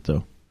was cute,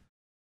 though.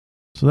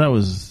 So that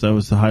was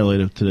the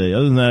highlight of today.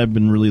 Other than that, I've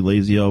been really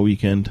lazy all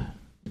weekend.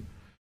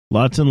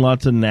 Lots and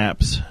lots of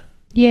naps.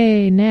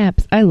 Yay,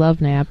 naps. I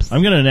love naps.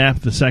 I'm going to nap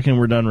the second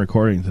we're done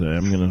recording today.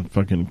 I'm going to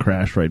fucking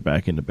crash right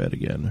back into bed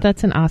again.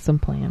 That's an awesome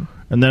plan.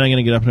 And then I'm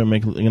going to get up and I'm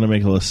going to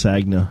make a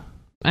lasagna.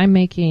 I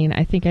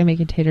think I'm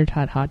making tater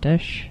tot hot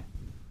dish.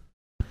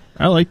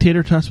 I like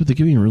tater tots, but they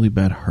give me really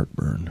bad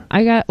heartburn.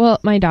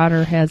 My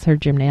daughter has her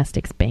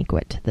gymnastics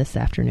banquet this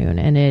afternoon,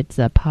 and it's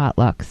a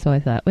potluck, so I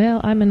thought,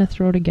 well, I'm going to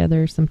throw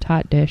together some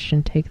tot dish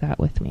and take that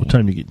with me. What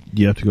time do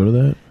you have to go to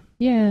that?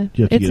 Yeah,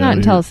 it's not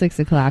until 6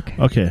 o'clock.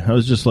 Okay, I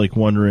was just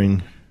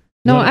wondering.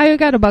 No, I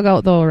got to bug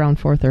out though around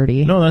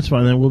 4:30. No, that's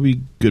fine. Then we'll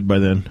be good by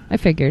then. I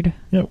figured.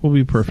 Yeah, we'll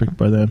be perfect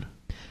by then.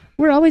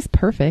 We're always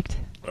perfect.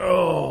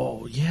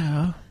 Oh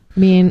yeah. I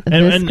mean,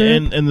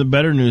 and the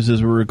better news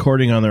is we're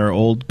recording on our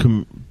old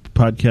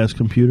podcast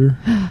computer.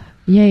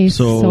 Yay!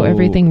 So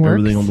everything works.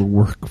 Everything will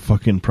work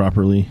fucking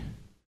properly.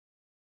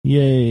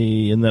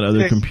 Yay! And that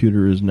other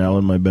computer is now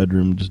in my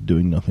bedroom, just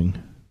doing nothing.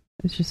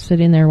 It's just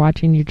sitting there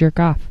watching you jerk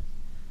off.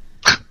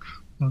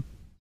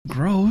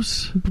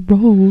 Gross. I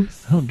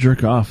don't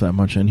jerk off that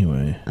much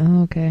anyway.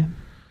 Oh, okay.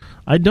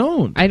 I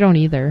don't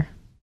either.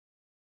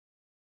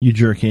 You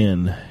jerk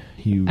in.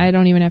 I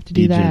don't even have to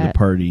do that. DJ the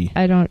party.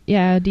 I don't.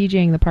 Yeah,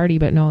 DJing the party,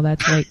 but no,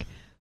 that's like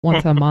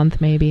once a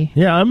month maybe.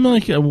 Yeah, I'm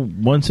like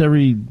once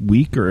every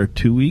week or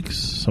 2 weeks.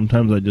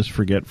 Sometimes I just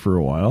forget for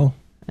a while.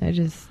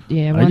 Once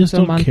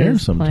a month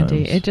is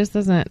plenty. It just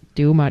doesn't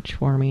do much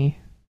for me.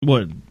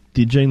 What,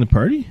 DJing the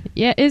party?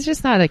 Yeah, it's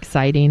just not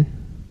exciting.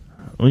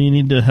 Well, you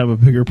need to have a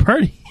bigger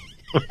party.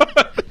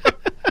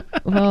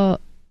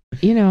 Well,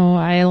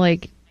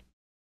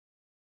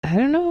 I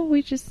don't know.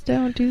 We just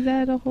don't do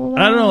that a whole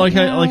lot. I don't know.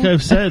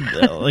 I've said,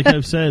 I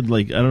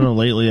don't know.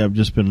 Lately, I've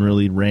just been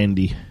really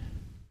randy.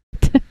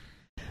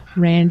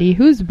 Randy?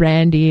 Who's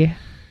Randy?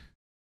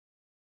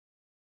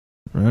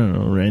 I don't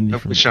know. Randy. I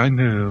wish I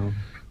knew.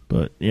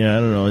 But yeah, I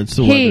don't know. It's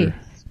the weather.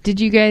 Did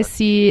you guys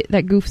see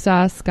that goof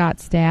saw Scott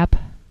Stapp?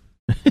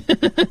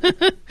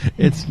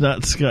 It's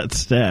not Scott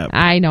Stapp.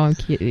 I know, I'm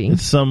kidding.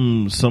 It's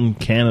some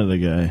Canada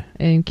guy.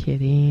 I'm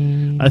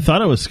kidding. I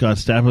thought it was Scott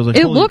Stapp. I was like,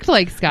 it looked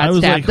like Scott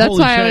Stapp. That's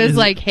why I was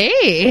like,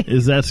 hey.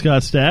 Is that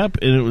Scott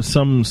Stapp? And it was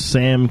some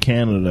Sam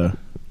Canada.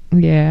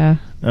 Yeah.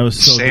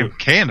 Sam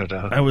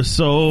Canada. I was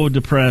so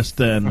depressed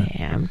then.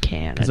 Sam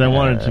Canada. Because I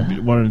wanted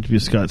it to be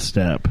Scott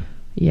Stapp.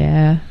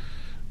 Yeah.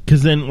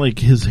 Because then,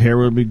 his hair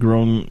would be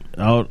grown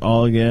out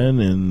all again,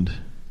 and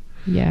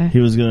he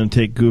was going to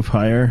take Goof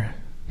higher.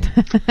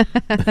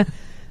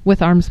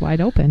 With arms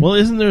wide open. Well,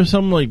 isn't there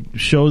some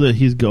show that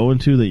he's going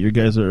to that you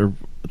guys are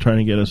trying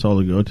to get us all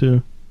to go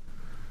to?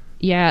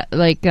 Yeah,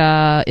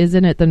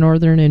 isn't it the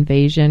Northern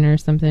Invasion or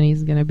something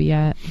he's going to be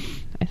at?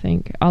 I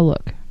think. I'll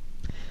look.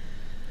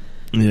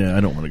 Yeah,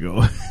 I don't want to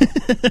go.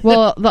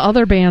 Well, the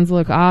other bands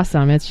look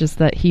awesome. It's just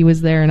that he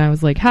was there and I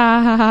was like,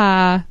 ha ha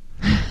ha.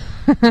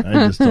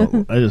 I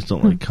just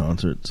don't like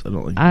concerts.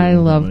 I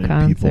love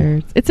concerts.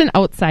 People. It's an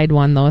outside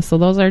one though, so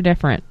those are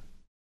different.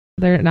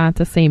 They're not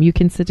the same. You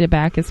can sit it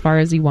back as far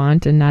as you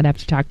want and not have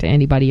to talk to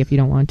anybody if you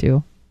don't want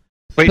to.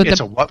 Wait,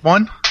 it's a what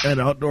one? An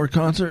outdoor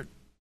concert?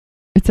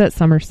 It's at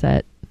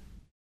Somerset.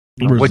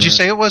 What'd you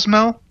say it was,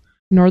 Mel?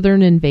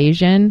 Northern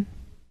Invasion.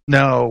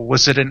 No,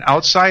 was it an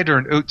outside or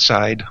an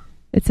outside?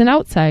 It's an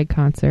outside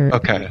concert.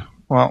 Okay.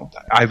 Well,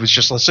 I was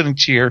just listening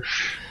to your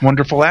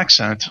wonderful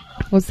accent.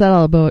 What's that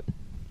all about?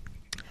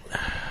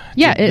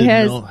 Yeah, it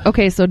has. Digital.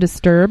 Okay, so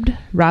Disturbed,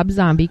 Rob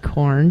Zombie,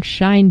 Korn,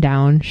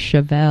 Shinedown,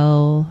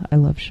 Chevelle. I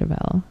love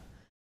Chevelle.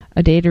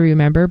 A Day to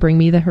Remember, Bring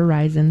Me the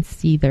Horizon,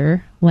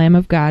 Seether, Lamb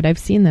of God. I've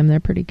seen them. They're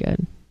pretty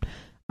good.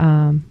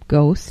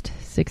 Ghost,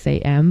 6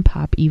 a.m.,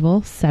 Pop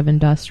Evil, Seven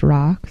Dust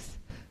Rocks,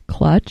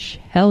 Clutch,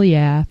 Hell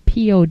Yeah,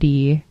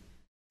 P.O.D.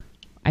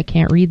 I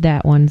can't read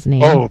that one's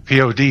name. Oh,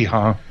 POD,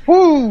 huh?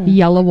 Woo!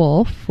 Yellow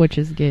Wolf, which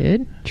is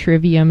good.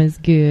 Trivium is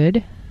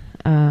good.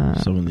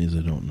 Some of these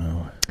I don't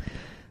know.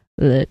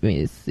 Let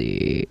me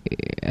see.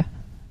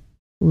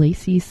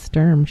 Lacey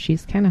Sturm.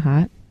 She's kind of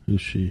hot.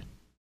 Who's she?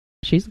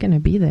 She's going to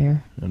be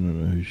there. I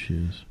don't know who she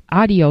is.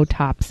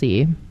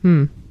 Audiotopsy.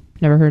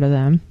 Never heard of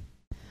them.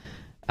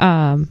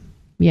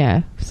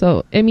 Yeah.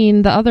 So, I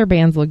mean, the other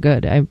bands look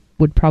good. I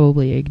would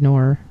probably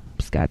ignore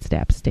Scott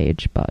Stapp's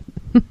stage, but...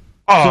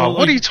 Oh, So,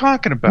 what are you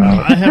talking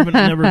about? I haven't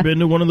never been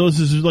to one of those.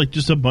 Is there like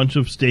just a bunch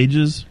of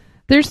stages?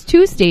 There's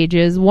two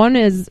stages. One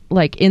is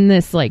like in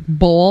this like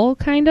bowl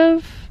kind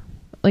of.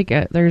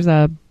 There's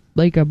a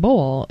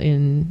bowl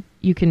and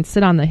you can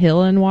sit on the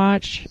hill and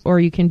watch, or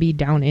you can be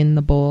down in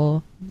the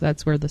bowl.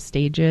 That's where the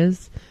stage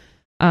is.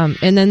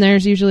 And then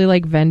there's usually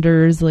like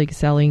vendors like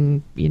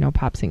selling,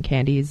 pops and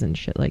candies and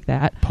shit like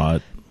that.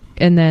 Pot.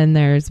 And then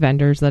there's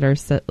vendors that are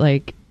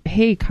like,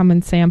 hey, come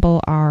and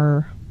sample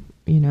our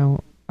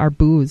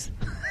booze.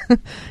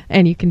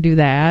 And you can do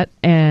that.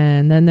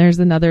 And then there's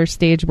another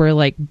stage where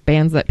like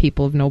bands that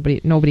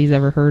nobody's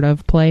ever heard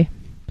of play.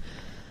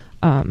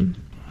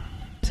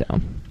 So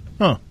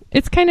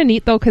it's kind of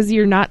neat though, because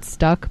you're not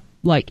stuck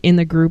like in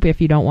the group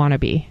if you don't want to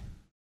be.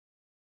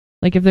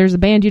 Like if there's a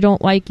band you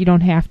don't like, you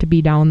don't have to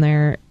be down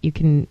there. You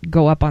can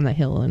go up on the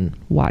hill and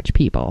watch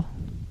people.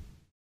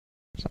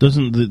 So.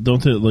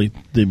 Don't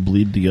they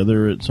bleed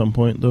together at some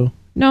point though?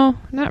 No,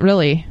 not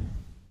really.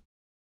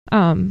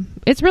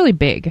 It's really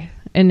big,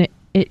 and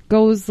it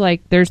goes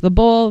like there's the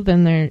bowl,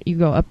 then you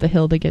go up the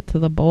hill to get to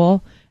the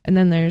bowl, and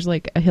then there's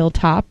like a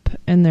hilltop,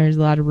 and there's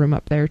a lot of room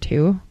up there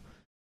too.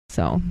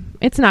 So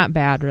it's not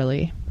bad,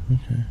 really.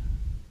 Okay,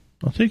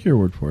 I'll take your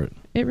word for it.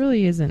 It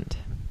really isn't.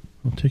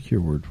 I'll take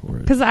your word for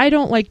it. Because I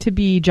don't like to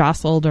be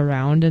jostled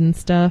around and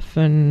stuff,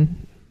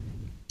 and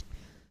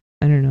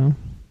I don't know,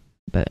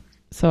 but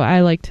so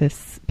I like to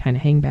kind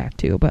of hang back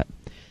too. But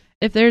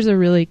if there's a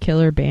really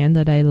killer band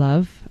that I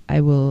love,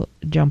 I will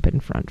jump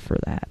in front for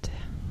that.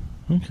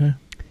 Okay.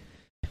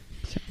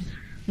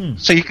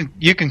 So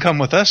you can come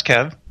with us,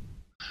 Kev.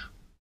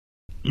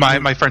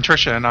 My friend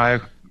Trisha and I,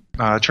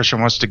 Trisha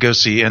wants to go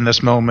see In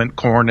This Moment,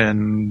 Korn,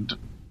 and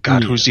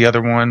God, who's the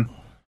other one?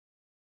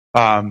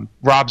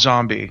 Rob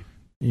Zombie.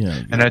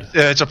 Yeah. And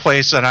it's a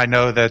place that I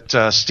know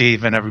that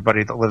Steve and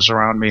everybody that lives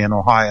around me in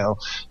Ohio,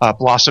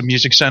 Blossom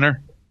Music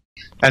Center,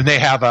 and they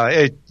have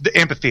the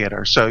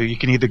amphitheater, so you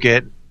can either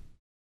get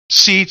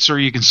seats or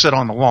you can sit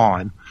on the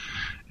lawn.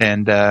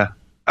 And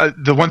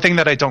the one thing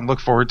that I don't look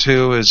forward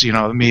to is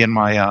me and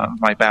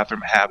my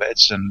bathroom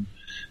habits,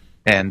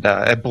 and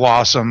at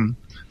Blossom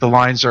the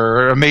lines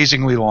are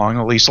amazingly long.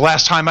 At least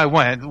last time I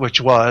went,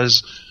 which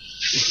was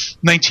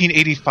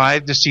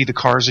 1985, to see the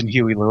Cars and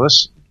Huey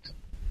Lewis.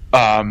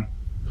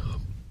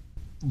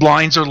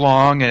 Lines are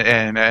long,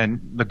 and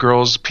the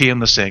girls pee in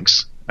the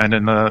sinks and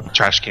in the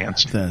trash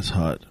cans. That's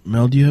hot.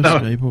 Mel, do you have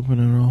Skype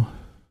open at all?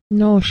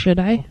 No, should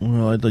I?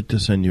 Well, I'd like to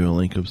send you a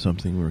link of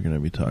something we're going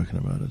to be talking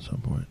about at some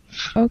point.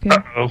 Okay.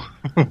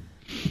 Uh-oh.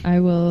 I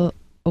will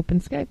open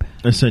Skype.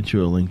 I sent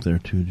you a link there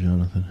too,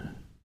 Jonathan.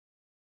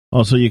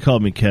 Also, you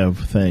called me Kev.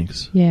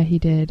 Thanks. Yeah, he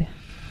did.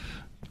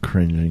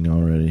 Cringing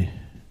already.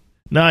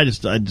 No, I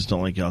just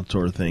don't like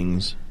outdoor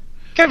things.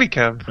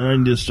 Kev.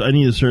 Uh-huh. I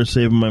need to start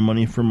saving my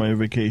money for my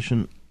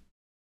vacation.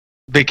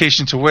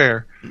 Vacation to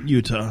where?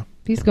 Utah.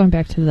 He's going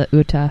back to the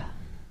Utah.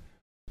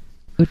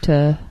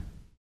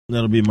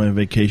 That'll be my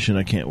vacation.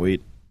 I can't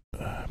wait.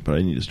 But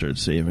I need to start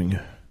saving.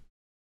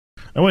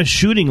 I went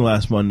shooting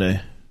last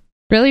Monday.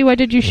 Really? What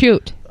did you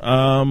shoot?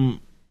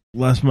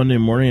 Last Monday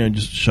morning, I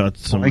just shot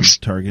some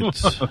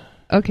targets.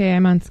 Okay,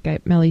 I'm on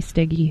Skype. Melly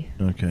Steggy.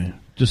 Okay.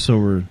 Just so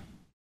we're...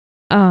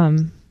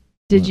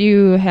 Did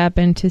you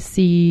happen to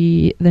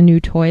see the new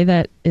toy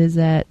that is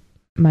at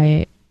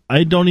my...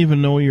 I don't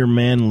even know where your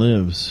man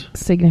lives.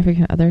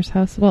 Significant other's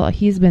house? Well,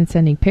 he's been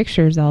sending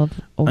pictures all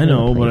over I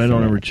know, the place but I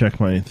don't ever check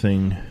my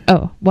thing.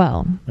 Oh,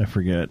 well. I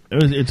forget.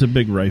 It's a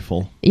big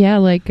rifle. Yeah,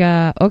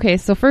 okay,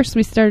 so first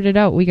we started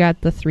out, we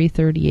got the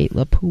 338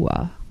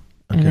 Lapua.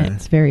 And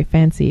it's very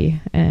fancy,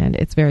 and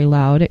it's very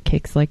loud. It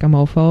kicks like a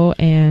mofo,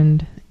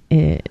 and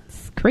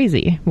it's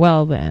crazy.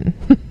 Well,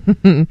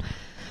 then...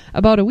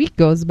 About a week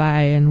goes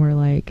by, and we're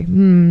like,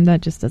 that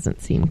just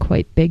doesn't seem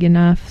quite big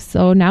enough.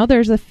 So now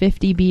there's a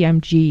 50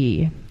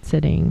 BMG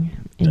sitting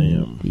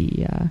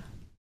in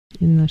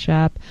the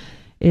shop.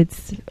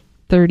 It's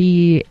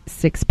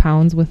 36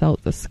 pounds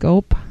without the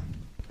scope.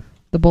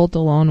 The bolt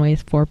alone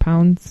weighs 4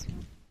 pounds.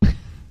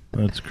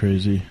 That's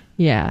crazy.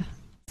 Yeah.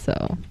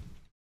 So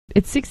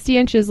it's 60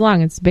 inches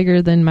long. It's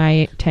bigger than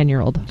my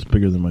 10-year-old. It's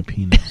bigger than my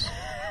penis.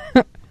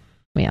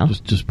 Well,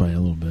 just by a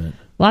little bit.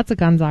 Lots of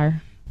guns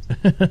are.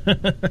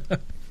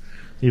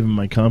 Even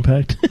my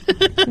compact.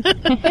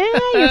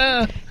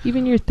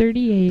 Even your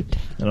 38.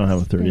 I don't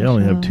have a 30. I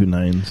only have 2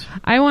 9s.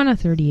 I want a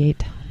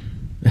 38.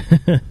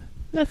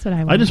 That's what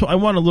I want. I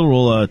want a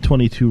little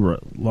 22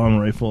 long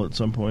rifle at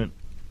some point.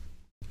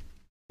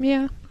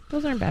 Yeah,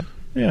 those aren't bad.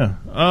 Yeah.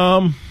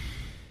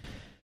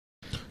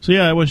 So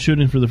yeah, I went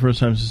shooting for the first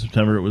time since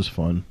September. It was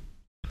fun,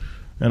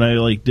 and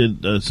I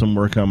did some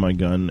work on my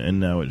gun, and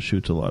now it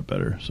shoots a lot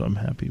better. So I'm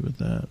happy with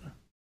that.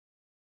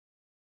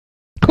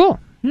 Cool.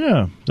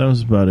 Yeah, that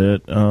was about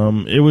it.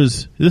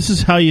 This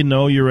is how you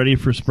know you're ready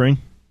for spring.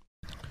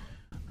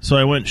 So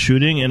I went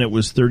shooting, and it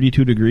was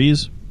 32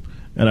 degrees,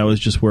 and I was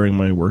just wearing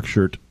my work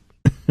shirt,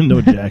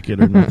 no jacket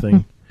or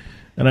nothing.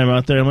 And I'm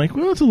out there, I'm like,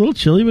 well, it's a little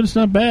chilly, but it's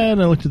not bad.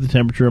 And I looked at the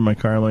temperature of my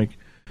car, I'm like,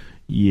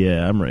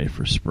 yeah, I'm ready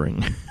for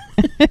spring.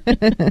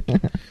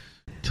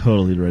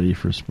 Totally ready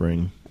for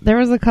spring. There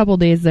was a couple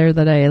days there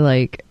that I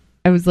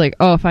was like,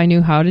 oh, if I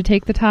knew how to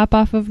take the top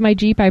off of my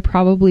Jeep, I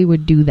probably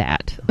would do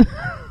that. I'm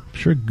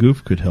sure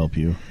Goof could help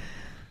you.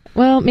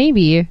 Well,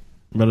 maybe.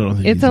 But I don't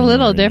think it's a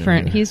little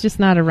different. He's just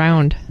not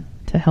around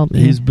to help me.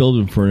 He's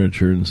building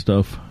furniture and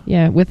stuff.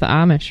 Yeah, with the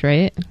Amish,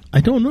 right? I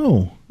don't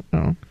know.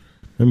 Oh.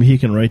 I mean, he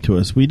can write to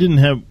us.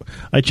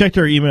 I checked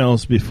our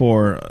emails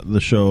before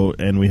the show,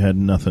 and we had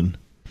nothing.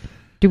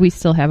 Do we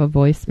still have a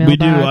voicemail We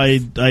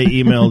box? do. I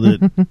emailed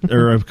it,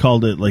 or I've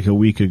called it like a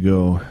week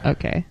ago.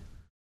 Okay.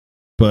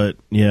 But,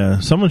 yeah,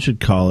 someone should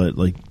call it,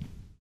 I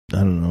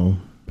don't know.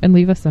 And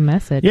leave us a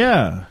message.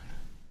 Yeah.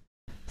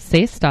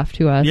 Say stuff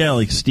to us. Yeah,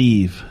 like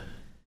Steve.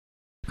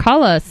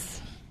 Call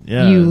us.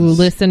 Yeah. You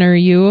listener,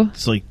 you.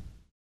 It's like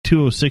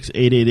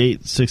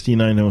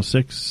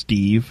 206-888-6906,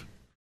 Steve.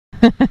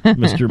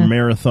 Mr.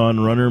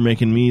 Marathon Runner,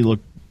 making me look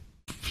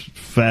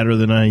fatter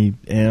than I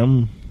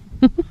am.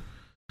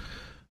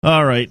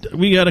 All right,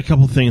 we got a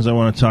couple things I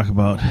want to talk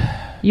about.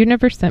 You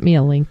never sent me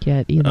a link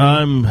yet either.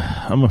 I'm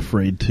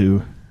afraid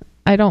to.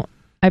 I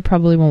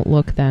probably won't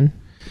look then.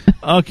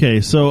 Okay,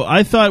 so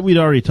I thought we'd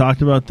already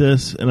talked about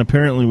this, and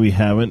apparently we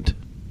haven't.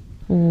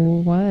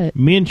 What?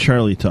 Me and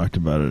Charlie talked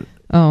about it.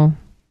 Oh.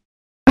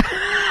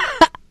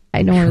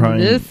 I know where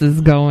this is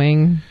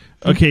going.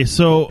 Okay,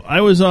 so I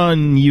was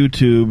on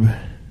YouTube,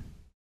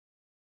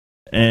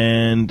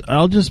 and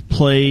I'll just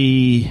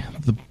play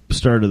the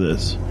start of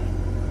this.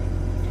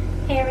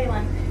 Hey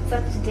everyone,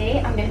 so today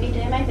I'm going to be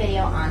doing my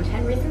video on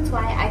 10 reasons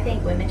why I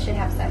think women should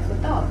have sex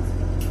with dogs.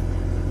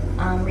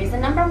 Reason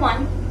number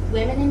 1,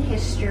 women in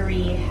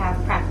history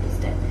have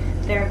practiced it.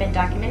 There have been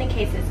documented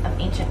cases of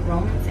ancient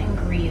Romans and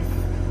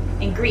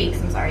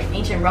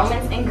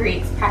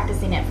Greeks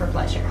practicing it for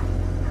pleasure.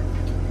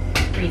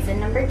 Reason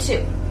number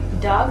 2,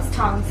 dogs'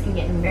 tongues can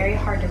get in very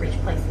hard to reach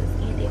places,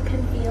 and it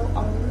can feel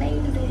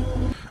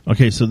amazing.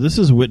 Okay, so this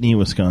is Whitney,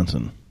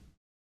 Wisconsin.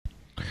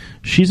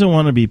 She's a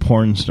wannabe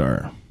porn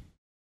star.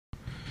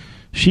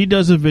 She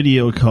does a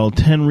video called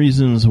 10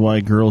 Reasons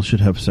Why Girls Should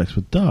Have Sex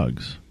with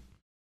Dogs.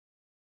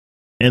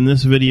 And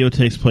this video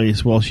takes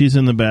place while she's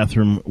in the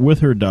bathroom with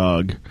her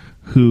dog,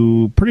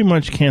 who pretty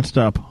much can't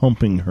stop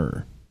humping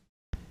her.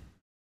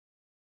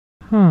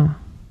 Huh.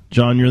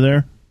 John, you're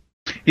there?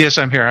 Yes,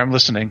 I'm here. I'm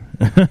listening.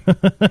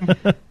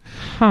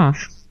 Huh.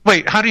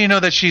 Wait, how do you know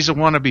that she's a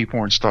wannabe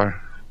porn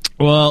star?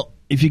 Well,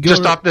 if you go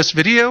Just stop this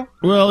video?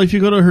 Well, if you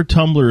go to her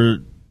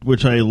Tumblr,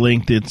 which I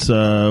linked, it's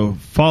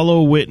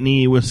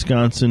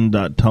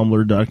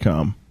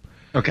followwhitneywisconsin.tumblr.com.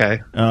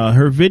 Okay.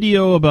 Her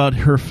video about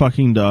her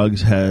fucking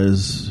dogs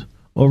has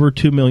over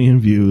 2 million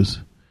views.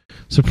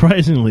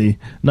 Surprisingly,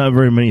 not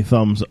very many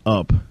thumbs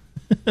up.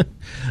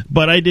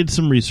 But I did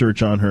some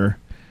research on her.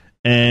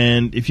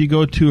 And if you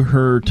go to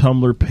her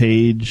Tumblr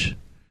page,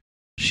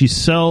 she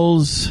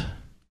sells...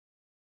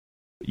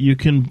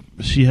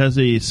 She has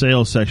a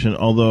sales section,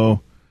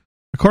 although,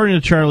 according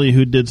to Charlie,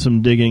 who did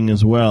some digging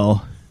as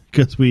well,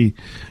 because we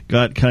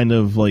got kind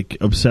of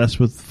obsessed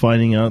with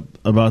finding out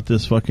about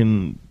this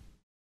fucking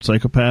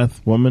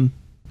psychopath woman,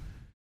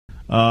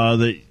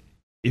 that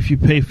if you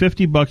pay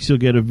 $50, you'll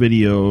get a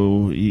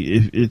video.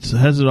 It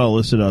has it all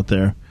listed out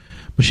there.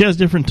 But she has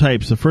different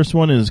types. The first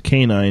one is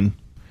canine,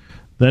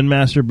 then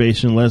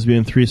masturbation,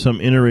 lesbian, threesome,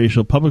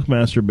 interracial, public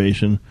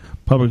masturbation,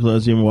 public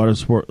lesbian,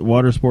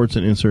 water sports,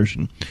 and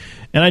insertion.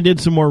 And I did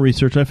some more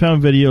research. I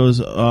found videos,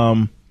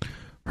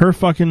 her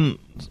fucking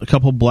a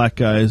couple black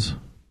guys.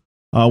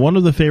 One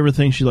of the favorite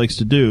things she likes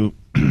to do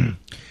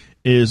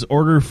is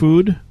order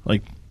food,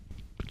 like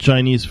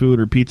Chinese food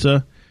or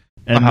pizza,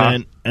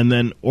 and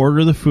then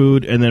order the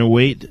food and then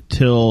wait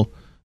till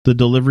the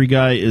delivery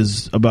guy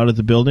is about at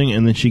the building,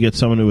 and then she gets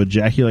someone to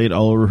ejaculate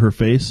all over her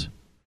face,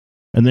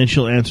 and then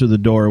she'll answer the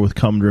door with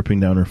cum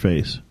dripping down her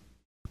face.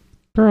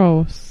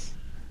 Gross.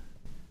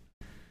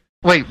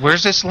 Wait,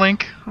 where's this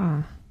link?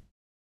 Huh.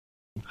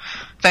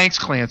 Thanks,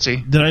 Clancy.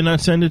 Did I not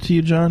send it to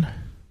you, John?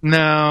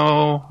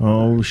 No.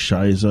 Oh,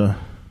 shiza.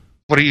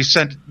 What'd you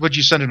send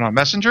it on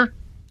Messenger?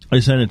 I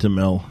sent it to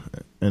Mel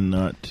and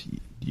not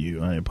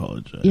you. I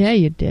apologize. Yeah,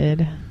 you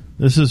did.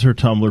 This is her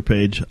Tumblr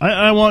page.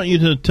 I want you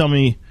to tell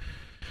me...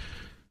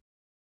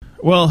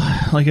 Well,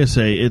 like I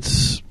say,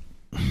 it's...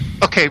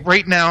 Okay,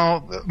 right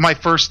now, my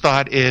first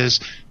thought is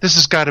this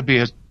has got to be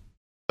a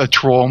a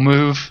troll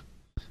move.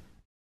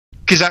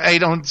 Because I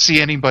don't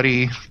see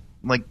anybody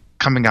like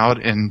coming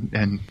out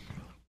and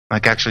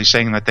like actually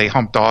saying that they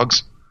hump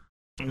dogs.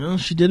 Well,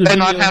 she did and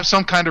not have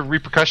some kind of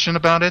repercussion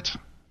about it.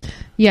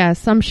 Yeah,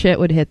 some shit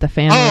would hit the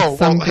fan with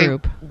some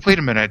group. Hey, wait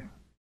a minute.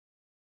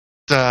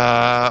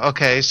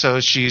 Okay, so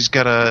she's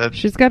got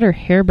her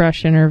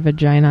hairbrush in her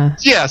vagina.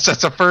 Yes,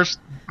 that's the first.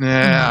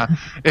 Yeah,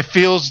 it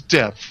feels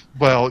stiff.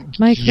 Well,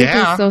 my kid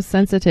is so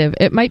sensitive.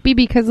 It might be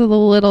because of the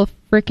little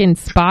frickin'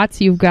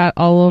 spots you've got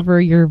all over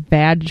your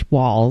vag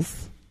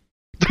walls.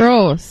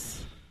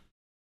 Gross.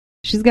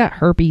 She's got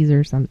herpes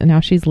or something. Now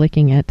she's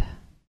licking it.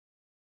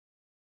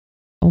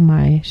 Oh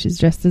my, she's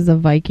dressed as a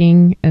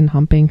Viking and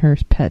humping her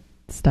pet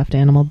stuffed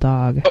animal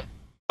dog.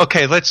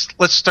 Okay, let's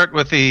start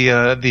with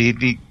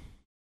the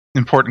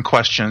important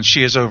question.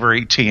 She is over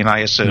 18, I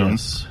assume.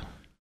 Yes.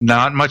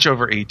 Not much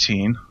over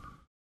 18.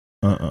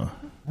 Now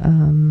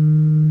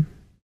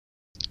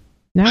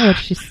what's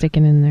she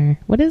sticking in there?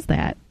 What is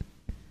that?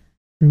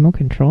 Remote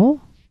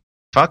control?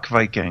 Fuck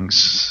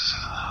Vikings.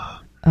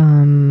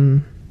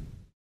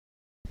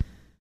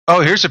 Oh,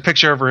 here's a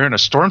picture of her in a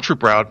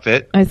stormtrooper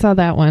outfit. I saw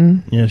that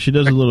one. Yeah, she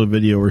does a little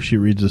video where she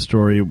reads a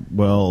story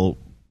while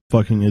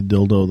fucking a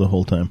dildo the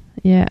whole time.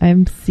 Yeah,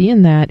 I'm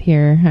seeing that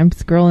here. I'm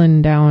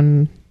scrolling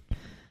down.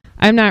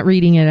 I'm not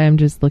reading it. I'm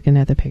just looking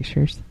at the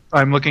pictures.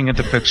 I'm looking at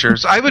the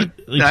pictures. I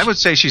would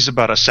say she's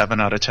about a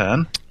 7 out of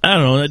 10. I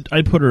don't know.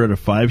 I'd put her at a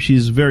 5.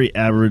 She's very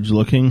average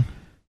looking.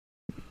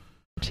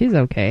 She's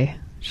okay.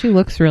 She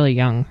looks really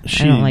young.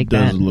 She I don't like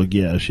does that. look.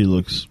 Yeah, she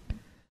looks.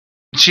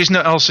 She's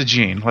no Elsa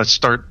Jean. Let's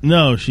start.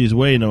 No, she's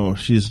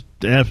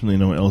definitely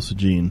no Elsa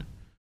Jean.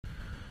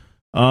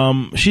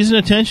 She's an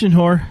attention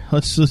whore.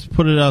 Let's just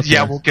put it out there.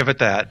 Yeah, we'll give it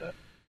that.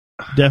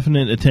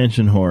 Definite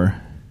attention whore.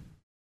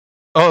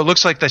 Oh, it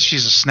looks like that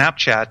she's a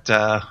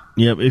Snapchat.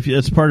 Yep, if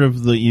that's part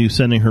of you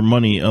sending her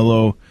money.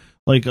 Although,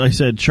 like I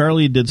said,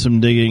 Charlie did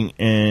some digging,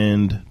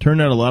 and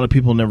turned out a lot of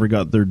people never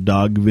got their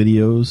dog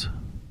videos.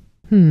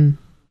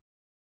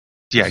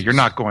 Yeah, you're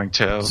not going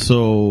to.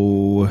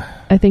 So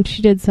I think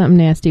she did something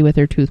nasty with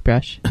her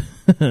toothbrush.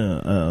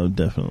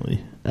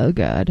 Definitely. Oh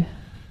God.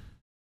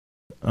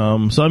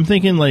 So I'm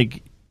thinking,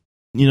 like,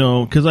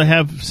 because I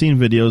have seen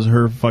videos of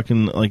her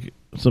fucking like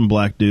some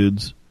black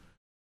dudes.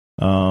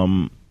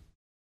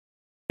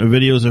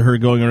 Videos of her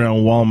going around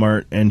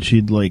Walmart, and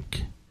she'd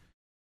like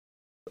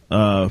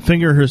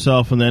finger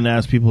herself and then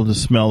ask people to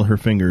smell her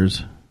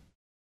fingers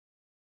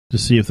to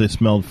see if they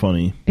smelled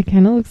funny. It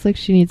kind of looks like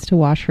she needs to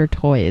wash her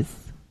toys.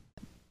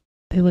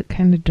 They look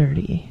kind of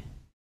dirty.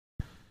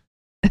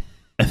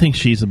 I think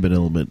she's a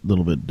little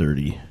bit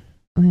dirty.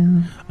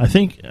 Yeah. I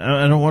think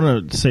I don't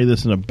want to say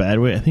this in a bad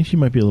way. I think she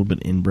might be a little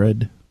bit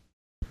inbred.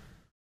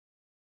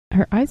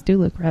 Her eyes do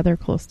look rather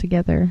close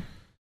together.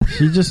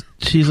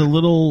 She's a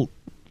little.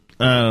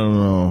 I don't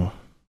know.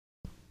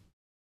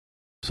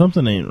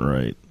 Something ain't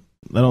right.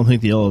 I don't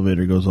think the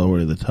elevator goes all the way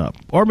to the top.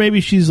 Or maybe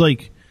she's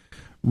like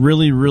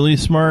really, really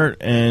smart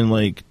and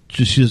like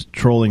she's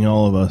trolling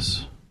all of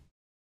us.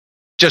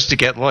 Just to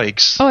get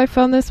likes. Oh, I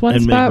found this one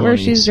spot where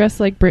she's dressed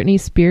like Britney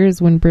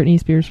Spears when Britney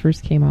Spears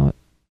first came out.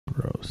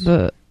 Gross.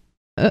 What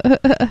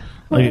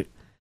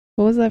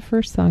was that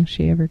first song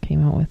she ever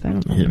came out with? I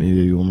don't know. Hit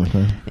me one more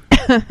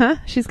time.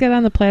 She's got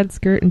on the plaid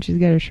skirt and she's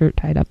got her shirt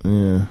tied up.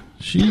 Yeah.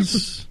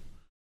 She's...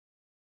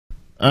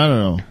 I don't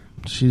know.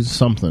 She's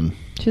something.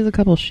 She has a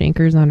couple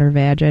shankers on her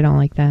vag. I don't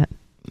like that.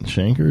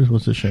 Shankers?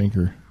 What's a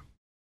shanker?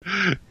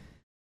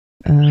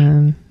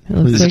 It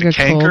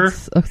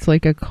looks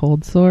like a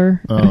cold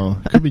sore. Oh,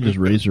 it could be just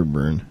razor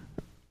burn.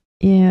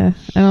 Yeah,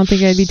 I don't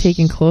think I'd be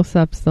taking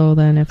close-ups though.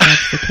 Then, if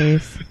that's the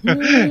case.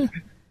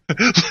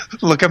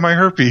 Look at my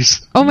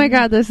herpes. Oh my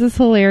God, this is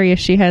hilarious.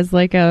 She has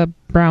like a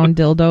brown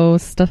dildo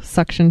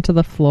suction to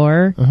the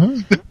floor.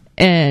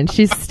 And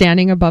she's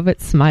standing above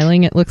it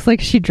smiling. It looks like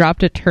she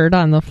dropped a turd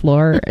on the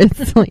floor.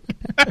 It's like,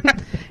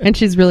 and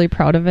she's really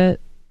proud of it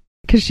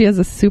because she has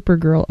a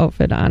Supergirl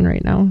outfit on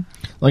right now.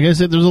 Like I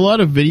said, there's a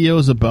lot of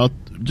videos about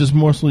just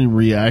mostly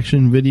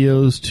reaction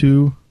videos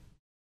to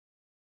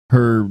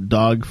her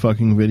dog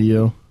fucking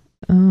video.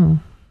 Oh,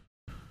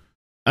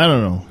 I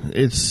don't know.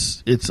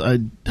 It's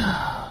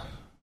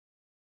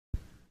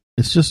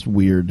just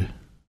weird.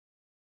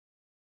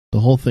 The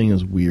whole thing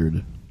is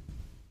weird.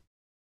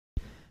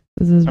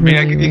 This is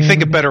you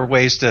think of better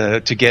ways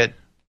to get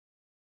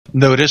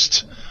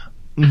noticed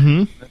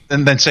and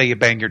then say you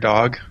bang your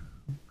dog.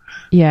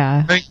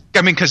 Yeah. I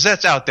mean, because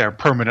that's out there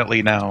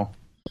permanently now.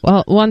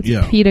 Well, once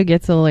PETA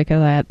gets a lick of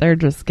that, they're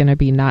just going to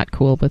be not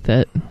cool with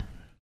it.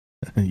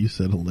 You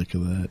said a lick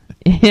of that.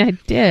 Yeah, I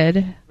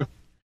did.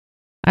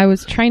 I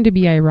was trying to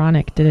be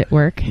ironic. Did it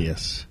work?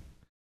 Yes.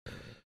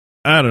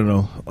 I don't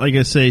know. Like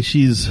I say,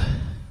 she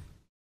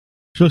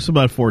looks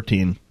about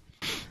 14.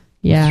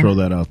 Yeah. Let's throw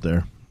that out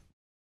there.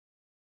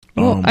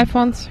 Well, I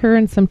found her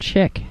and some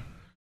chick.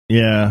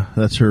 Yeah,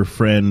 that's her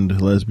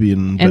friend,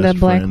 lesbian and best a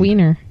black friend.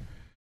 wiener.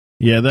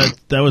 Yeah,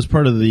 that was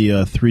part of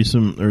the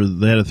threesome, or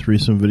they had a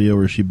threesome video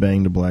where she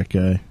banged a black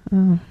guy.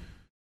 Oh.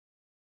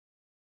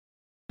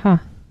 Huh.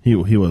 He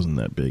wasn't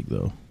that big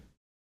though.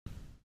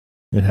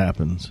 It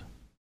happens.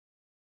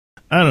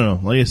 I don't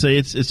know. Like I say,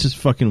 it's just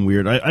fucking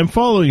weird. I'm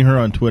following her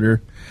on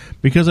Twitter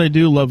because I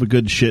do love a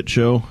good shit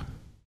show.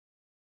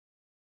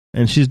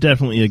 And she's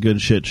definitely a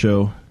good shit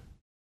show.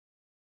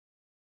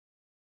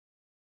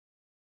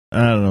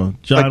 I don't know.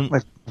 John...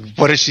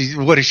 What does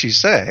she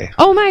say?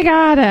 Oh my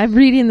god, I'm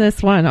reading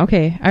this one.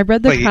 Okay, I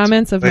read the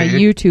comments of my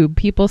YouTube.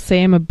 People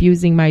say I'm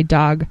abusing my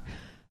dog.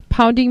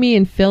 Pounding me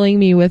and filling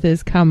me with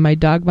his cum. My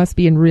dog must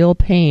be in real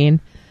pain.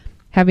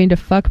 Having to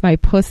fuck my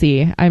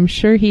pussy. I'm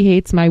sure he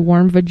hates my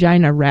warm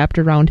vagina wrapped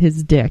around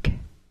his dick.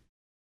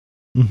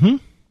 Mm-hmm.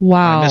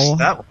 Wow. I missed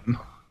that one.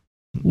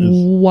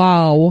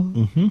 Wow.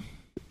 Mm-hmm.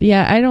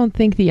 Yeah, I don't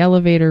think the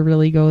elevator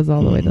really goes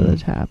all the way to the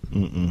top.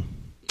 Mm-mm.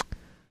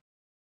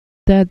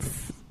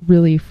 That's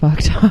really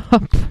fucked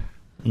up.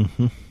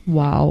 Mm-hmm.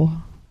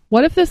 Wow.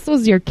 What if this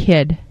was your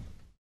kid?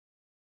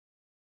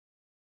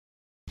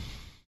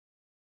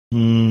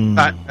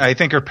 I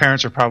think her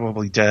parents are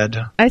probably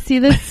dead. I see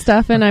this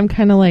stuff and I'm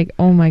kind of like,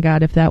 oh my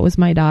god, if that was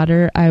my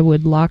daughter, I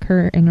would lock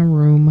her in a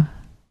room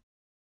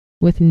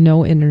with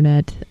no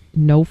internet,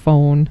 no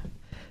phone,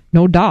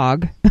 no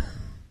dog.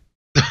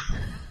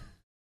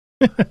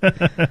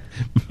 I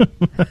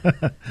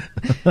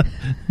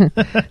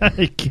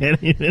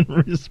can't even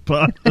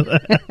respond to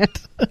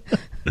that.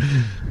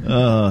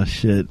 Oh,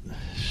 shit.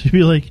 She'd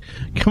be like,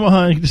 come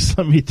on, just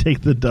let me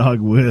take the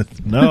dog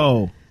with.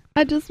 No.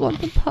 I just want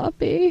the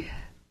puppy.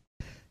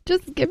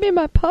 Just give me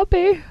my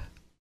puppy.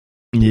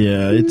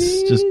 Yeah,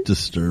 it's just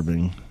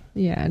disturbing.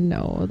 Yeah,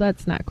 no,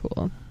 that's not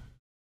cool.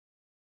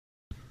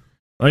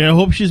 Like, I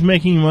hope she's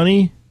making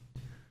money,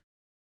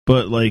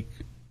 but, like,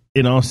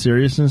 in all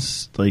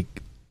seriousness,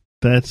 like,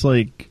 that's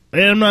like,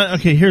 and I'm not,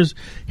 okay, here's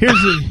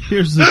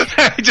the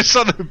I just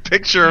saw the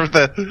picture of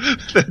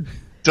the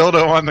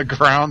dildo on the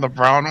ground, the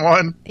brown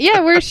one.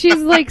 Yeah, where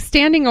she's, like,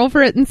 standing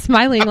over it and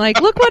smiling,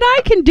 like, look what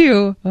I can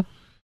do.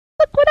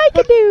 Look what I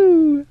can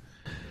do.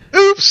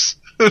 Oops.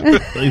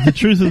 like, the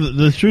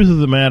truth of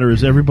the matter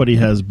is everybody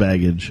has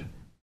baggage.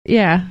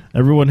 Yeah.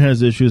 Everyone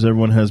has issues.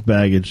 Everyone has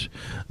baggage.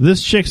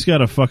 This chick's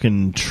got a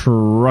fucking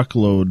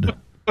truckload,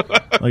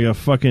 like a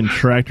fucking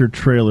tractor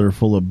trailer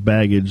full of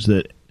baggage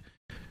that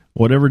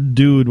whatever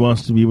dude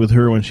wants to be with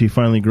her when she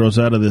finally grows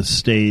out of this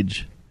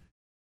stage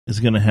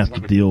is going to have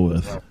to deal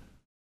with.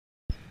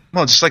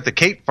 Well, just like the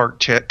Kate Fart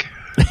chick.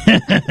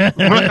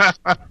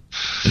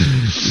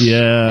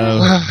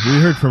 Yeah,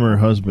 we heard from her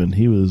husband.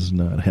 He was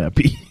not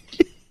happy.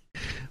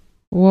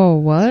 Whoa,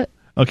 what?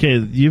 Okay,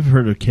 you've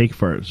heard of cake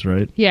farts,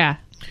 right? Yeah.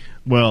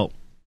 Well,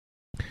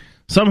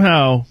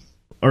 somehow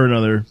or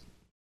another,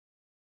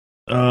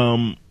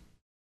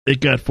 it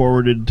got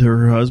forwarded to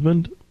her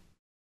husband.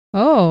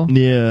 Oh.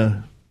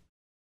 Yeah.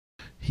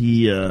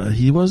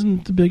 He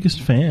wasn't the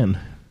biggest fan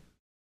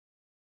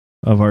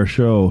of our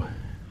show.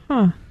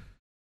 Huh.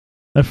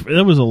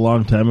 That was a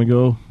long time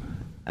ago.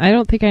 I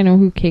don't think I know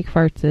who Cake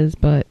Farts is,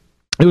 but...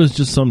 It was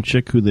just some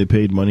chick who they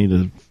paid money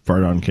to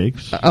fart on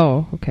cakes.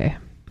 Oh, okay.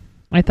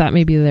 I thought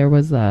maybe there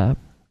was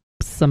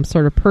some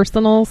sort of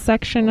personal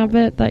section of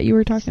it that you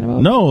were talking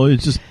about. No,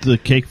 it's just the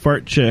cake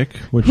fart chick.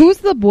 Who's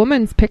the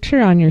woman's picture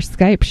on your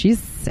Skype? She's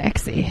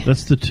sexy.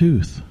 That's the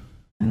Tooth.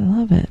 I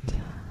love it.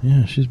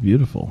 Yeah, she's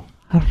beautiful.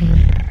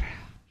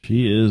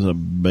 She is a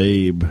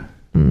babe.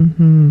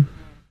 Mm-hmm.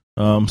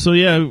 So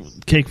yeah,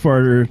 cake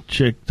farter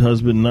chick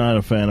husband not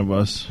a fan of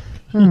us.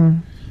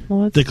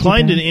 Well,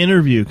 declined an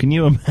interview. Can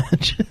you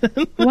imagine?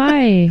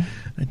 Why?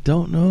 I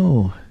don't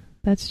know.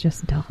 That's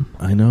just dumb.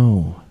 I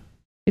know.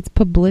 It's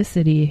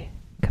publicity.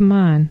 Come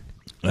on.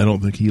 I don't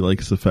think he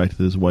likes the fact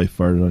that his wife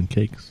farted on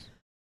cakes.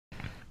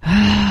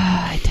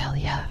 I tell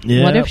ya.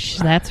 Yeah. What if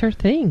that's her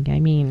thing? I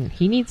mean,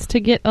 he needs to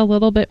get a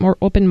little bit more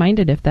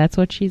open-minded. If that's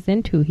what she's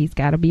into, he's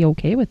got to be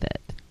okay with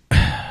it.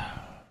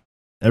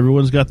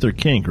 Everyone's got their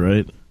kink,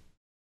 right?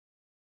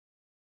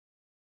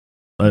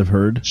 I've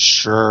heard.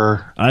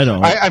 Sure. I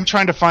don't. I'm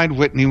trying to find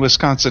Whitney,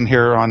 Wisconsin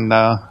here on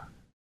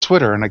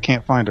Twitter, and I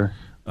can't find her.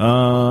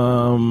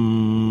 I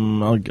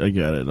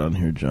got it on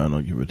here, John.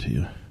 I'll give it to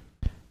you.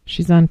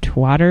 She's on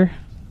Twitter?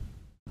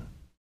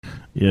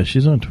 Yeah,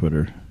 she's on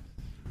Twitter.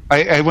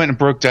 I went and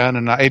broke down,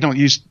 and I don't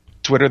use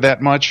Twitter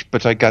that much,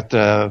 but I got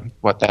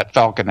that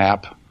Falcon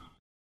app.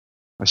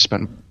 I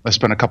spent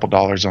a couple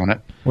dollars on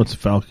it. What's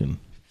Falcon?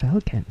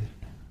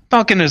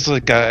 Falcon is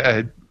like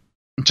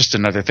just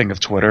another thing of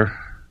Twitter.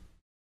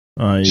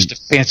 Just a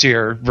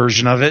fancier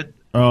version of it.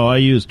 Oh, I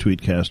use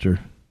Tweetcaster.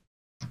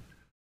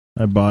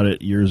 I bought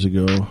it years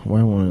ago.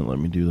 Why won't it let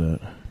me do that?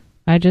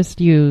 I just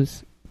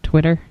use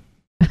Twitter.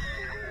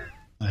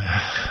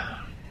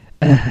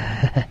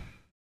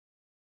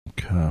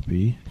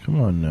 Copy.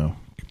 Come on now.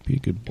 Be a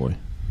good boy.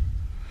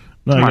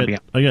 No,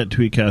 I got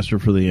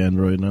Tweetcaster for the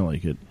Android, and I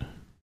like it.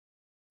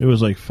 It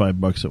was like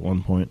 $5 at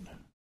one point.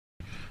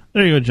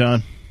 There you go,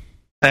 John.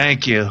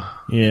 Thank you.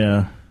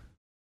 Yeah.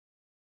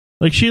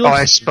 Like she looks,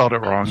 I spelled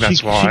it wrong.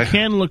 That's why. She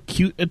can look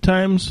cute at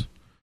times,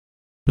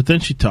 but then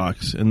she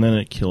talks, and then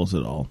it kills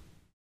it all.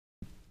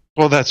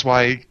 Well, that's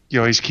why you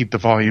always keep the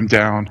volume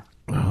down.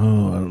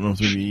 Oh, I don't know if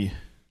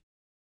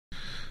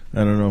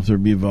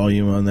there'd be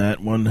volume on that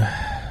one.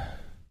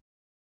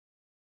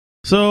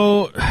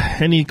 So,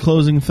 any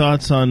closing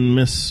thoughts on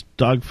Miss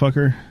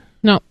Dogfucker?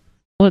 No.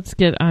 Let's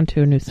get on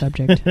to a new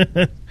subject.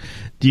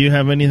 Do you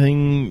have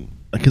anything?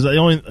 Because I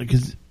don't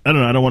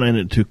know. I don't want to end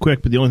it too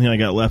quick. But the only thing I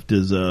got left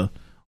is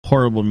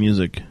horrible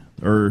music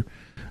or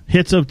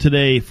hits of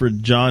today for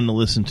John to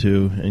listen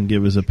to and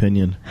give his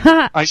opinion.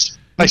 I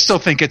still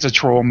think it's a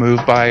troll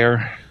move by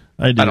her.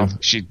 I do. I don't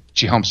think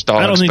she humps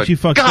dogs. I don't think she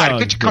fucks God,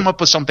 dogs. could you come up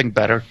with something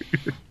better?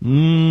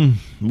 Well,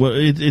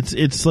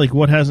 it's like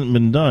what hasn't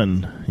been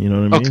done. You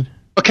know what I mean?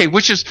 Okay,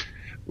 which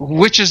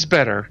is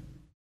better,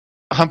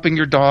 humping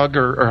your dog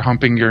or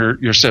humping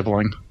your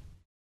sibling?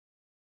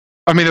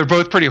 I mean, they're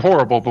both pretty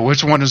horrible, but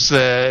which one is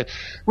the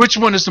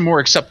more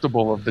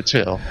acceptable of the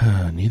two?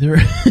 Neither.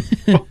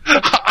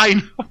 I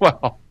know.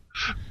 Well,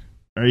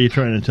 are you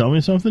trying to tell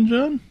me something,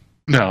 John?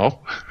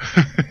 No.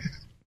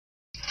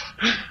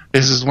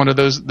 This is one of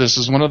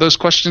those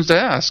questions to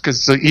ask.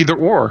 It's either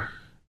or.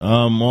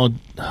 Well,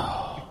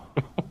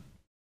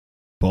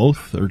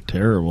 both are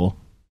terrible.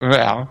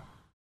 Yeah.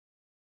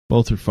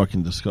 Both are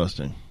fucking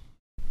disgusting.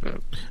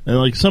 And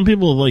like some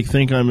people like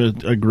think I'm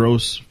a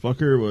gross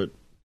fucker, but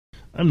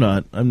I'm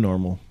not. I'm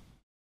normal.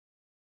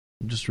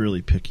 I'm just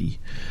really picky.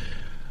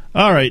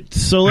 All right,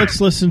 so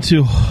let's listen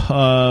to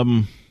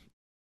an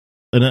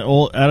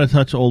out of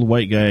touch old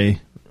white guy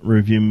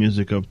review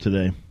music of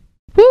today.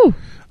 Woo!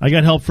 I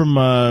got help from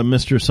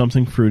Mr.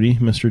 Something Fruity,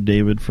 Mr.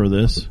 David, for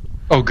this.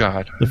 Oh,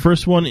 God. The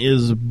first one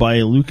is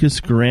by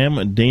Lucas Graham,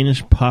 a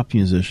Danish pop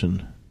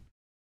musician.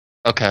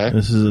 Okay.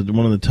 This is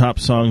one of the top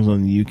songs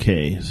on the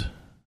UK's.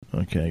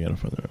 Okay, I gotta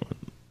find the right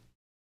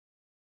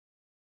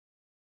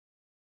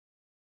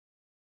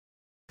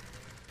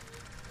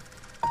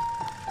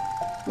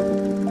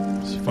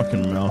one. This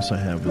fucking mouse I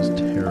have is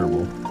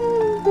terrible.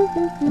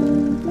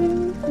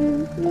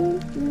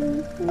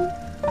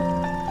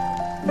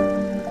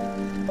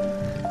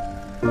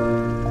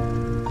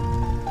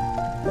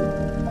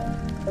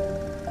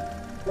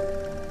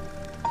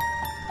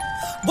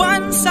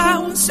 Once I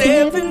was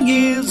 7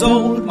 years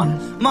old, my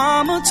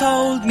mama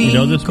told me, you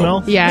know this,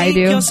 Mel? Yeah, I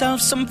do. Make yourself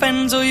some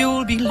friends or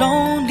you'll be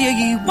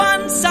lonely.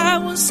 Once I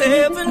was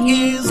 7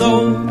 years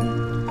old.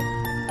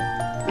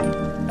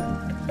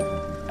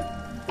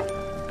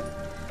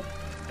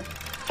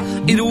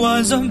 It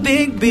was a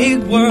big,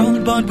 big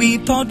world, but we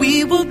thought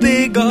we were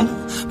bigger.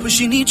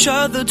 Pushing each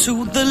other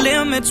to the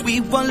limits, we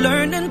were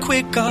learning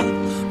quicker.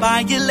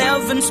 By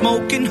 11,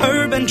 smoking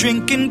herb and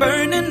drinking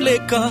burning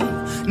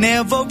liquor.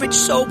 Never rich,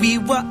 so we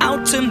were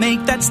out to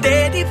make that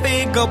steady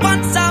figure.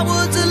 Once I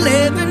was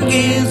 11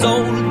 years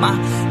old, my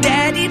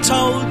daddy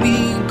told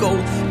me, go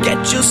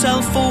get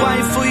yourself a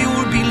wife or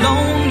you'll be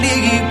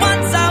lonely.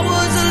 Once I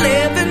was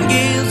 11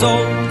 years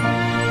old.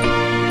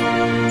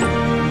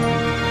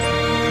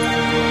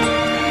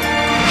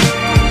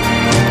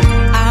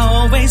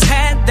 Always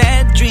had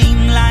that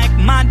dream like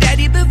my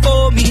daddy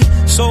before me.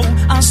 So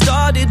I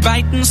started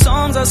writing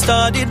songs, I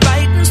started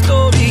writing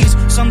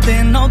stories.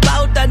 Something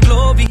about that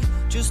glory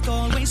just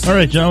always. All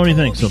right, John, what do you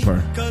think so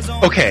far?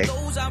 Okay.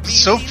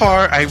 So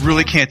far, I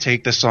really can't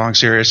take this song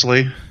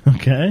seriously.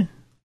 Okay.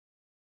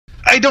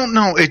 I don't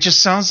know. It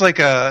just sounds like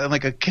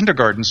a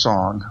kindergarten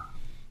song.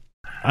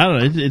 I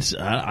don't know.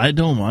 I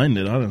don't mind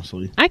it,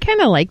 honestly. I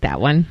kind of like that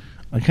one.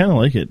 I kind of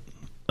like it.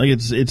 Like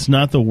it's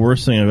not the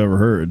worst thing I've ever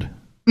heard.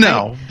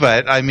 No,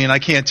 but I mean, I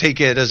can't take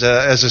it as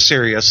a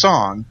serious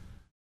song.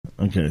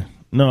 Okay.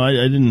 No, I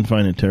didn't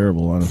find it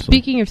terrible, honestly.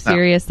 Speaking of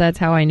Sirius, that's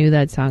how I knew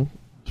that song.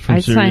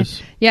 From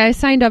Sirius? I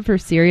signed up for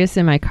Sirius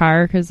in my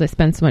car because I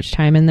spent so much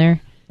time in there.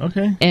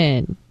 Okay.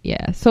 And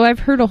yeah, so I've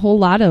heard a whole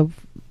lot of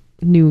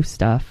new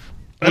stuff.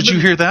 What'd you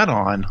hear that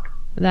on?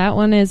 That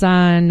one is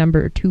on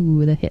number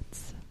 2, the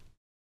hits.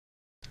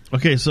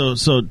 Okay, so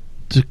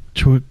to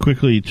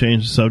quickly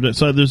change the subject,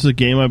 so there's a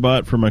game I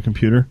bought for my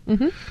computer.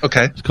 Mm-hmm.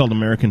 Okay. It's called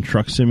American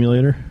Truck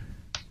Simulator.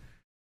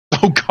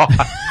 Oh, God.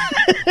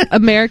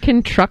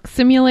 American Truck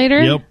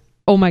Simulator? Yep.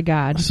 Oh, my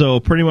God.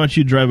 So pretty much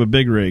you drive a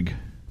big rig.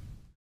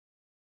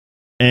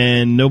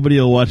 And nobody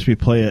will watch me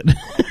play it.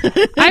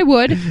 I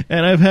would.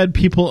 And I've had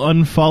people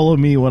unfollow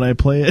me when I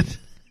play it.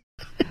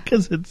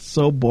 Because it's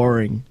so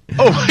boring.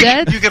 Oh, my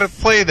God. You got to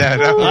play that.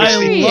 I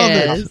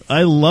love it.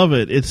 I love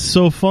it. It's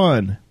so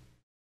fun.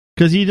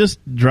 Because you just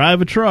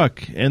drive a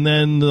truck, and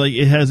then like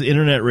it has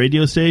internet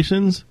radio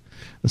stations,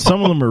 and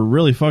some of them are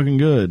really fucking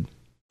good.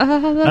 That's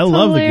I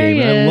love hilarious.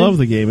 the game. I love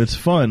the game. It's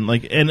fun.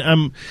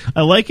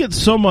 I like it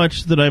so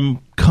much that I'm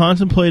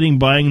contemplating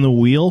buying the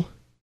wheel.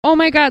 Oh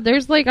my God!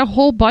 There's like a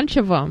whole bunch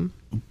of them.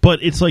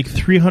 But it's like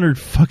 $300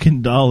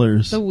 fucking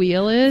dollars. The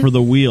wheel is for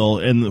the wheel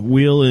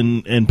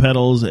and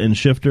pedals and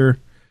shifter.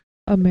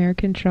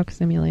 American Truck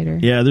Simulator.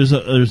 Yeah, there's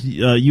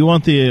you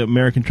want the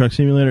American Truck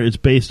Simulator? It's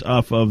based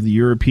off of the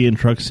European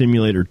Truck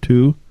Simulator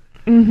 2.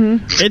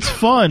 Mm-hmm. It's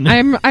fun.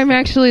 I'm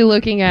actually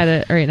looking at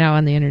it right now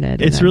on the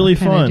internet. It's really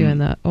fun. Doing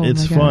that. Oh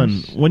it's my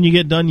fun. gosh. When you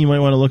get done, you might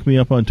want to look me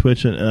up on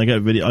Twitch, and I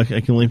got video. I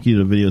can link you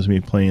to videos of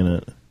me playing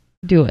it.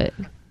 Do it.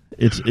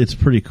 It's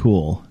pretty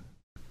cool.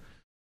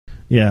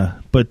 Yeah,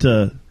 but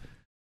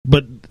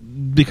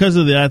because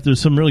of that,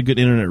 there's some really good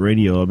internet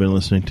radio I've been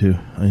listening to.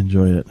 I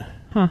enjoy it.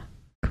 Huh.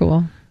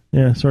 cool.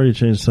 Yeah, sorry to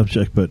change the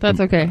subject, but That's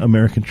okay.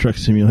 American Truck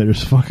Simulator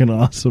is fucking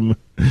awesome.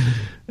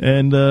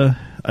 And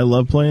I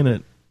love playing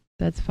it.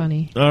 That's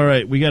funny. All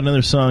right, we got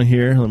another song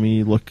here. Let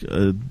me look.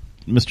 Mr.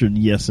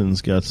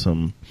 Yessen's got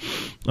some.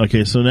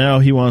 Okay, so now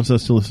he wants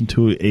us to listen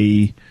to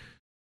a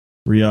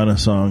Rihanna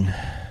song.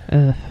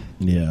 Ugh.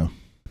 Yeah.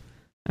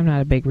 I'm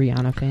not a big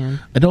Rihanna fan.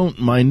 I don't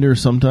mind her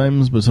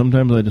sometimes, but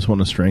sometimes I just want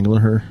to strangle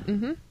her.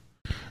 Mm-hmm.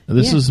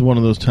 This is one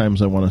of those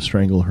times I want to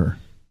strangle her.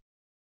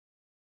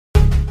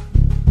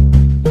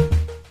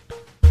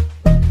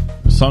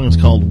 The song is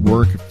called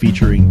Work,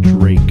 featuring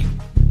Drake.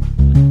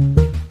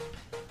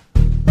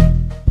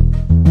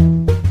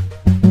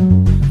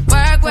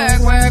 Work, work,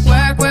 work,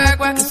 work, work,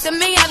 work. You see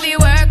me heavy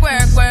work,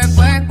 work, work,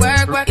 work,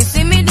 work, work. You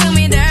see me do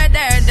me dirt,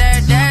 dirt,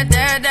 dirt, dirt,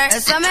 dirt, dirt.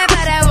 There's something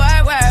about that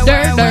work, work,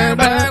 work, work,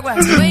 work,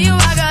 work. When you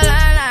walk a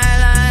line, line,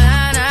 line,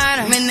 line, line.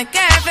 I'm in the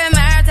cafe,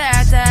 my ta,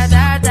 ta,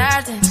 ta, ta,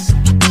 ta.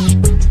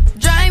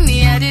 Drive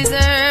me a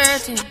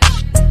deserting.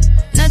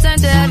 No time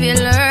to have you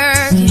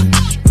lurking.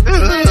 I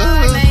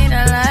may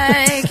not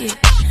like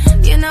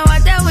it. You know I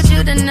dealt with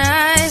you the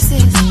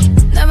nicest.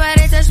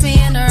 Nobody touched me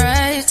in the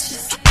righteous.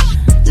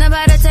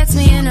 Nobody text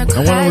me in a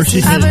crisis. I wonder where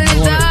she I goes.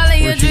 believed all of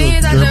your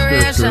dreams are Derp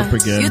duration.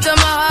 again. You took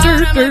my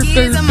heart, I'm a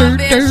keys and my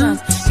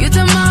patience. You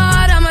took my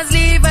heart, I must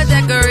leave a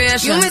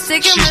decoration. You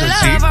mistaken She's my a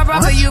love, Z? I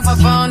brought for you for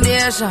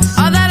foundation.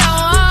 All that I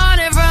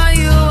wanted from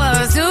you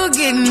was to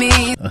give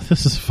me.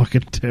 This is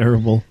fucking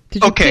terrible.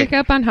 Did you Okay. pick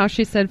up on how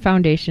she said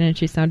foundation and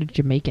she sounded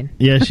Jamaican?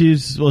 Yeah, she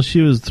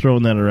was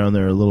throwing that around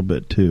there a little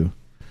bit too.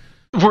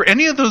 Were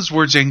any of those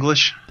words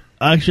English?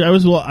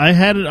 Actually, I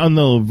had it on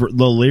the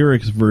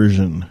lyrics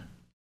version.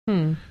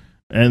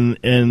 And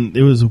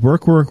it was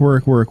work, work,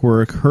 work, work,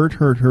 work, hurt,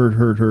 hurt, hurt,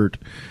 hurt, hurt.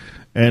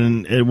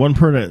 And at one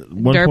point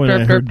Derp,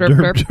 I heard derp,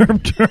 derp, derp, derp,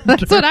 derp.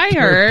 That's what I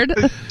heard.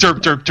 Derp,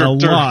 derp, derp,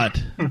 A derp.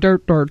 lot.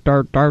 Dirt, dirt,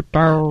 dirt, dirt,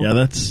 dirt. Yeah,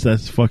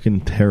 that's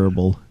fucking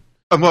terrible.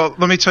 Well,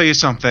 let me tell you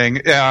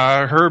something.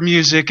 Her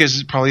music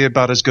is probably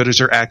about as good as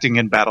her acting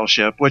in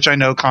Battleship, which I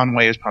know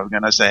Conway is probably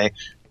going to say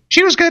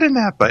she was good in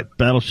that, but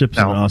Battleship's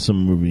No. an awesome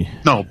movie.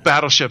 no,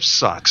 Battleship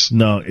sucks.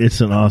 No,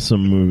 it's an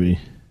awesome movie.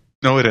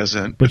 No, it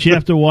isn't. But you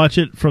have to watch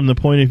it from the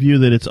point of view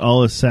that it's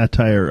all a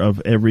satire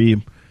of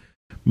every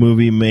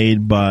movie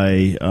made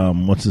by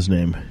what's his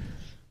name?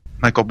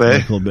 Michael Bay.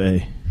 Michael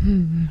Bay.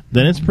 Then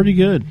it's pretty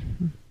good.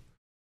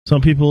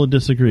 Some people will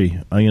disagree.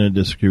 I'm going to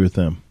disagree with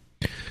them.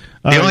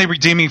 The only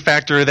redeeming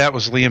factor of that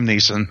was Liam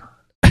Neeson.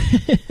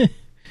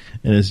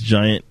 And his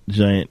giant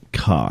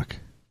cock.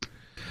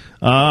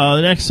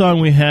 The next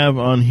song we have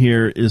on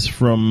here is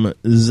from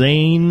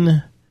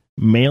Zayn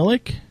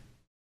Malik,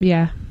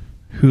 Yeah.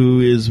 who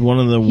is one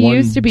of the He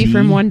used to be 1D.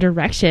 from One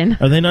Direction.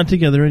 Are they not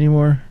together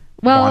anymore?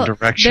 Well, One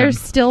Direction. there's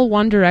still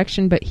One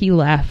Direction, but he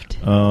left.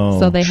 Oh.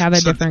 So they have a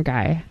So- different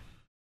guy.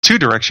 Two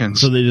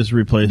Directions. So they just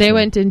replaced They him.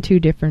 went in two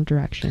different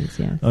directions,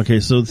 yeah. Okay,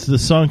 so it's the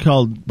song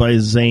called by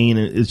Zayn.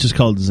 It's just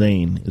called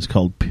Zayn. It's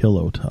called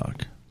Pillow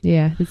Talk.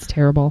 Yeah, it's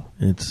terrible.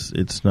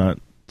 It's not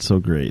so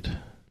great.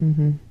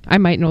 I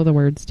might know the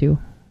words, too.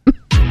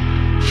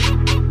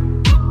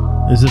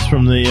 Is this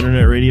from the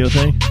internet radio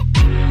thing?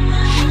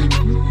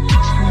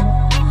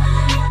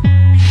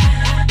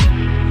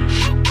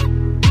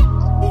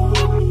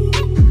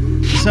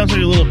 It sounds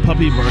like a little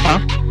puppy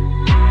barking.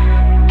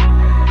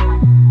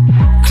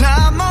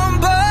 Climb on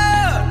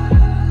board.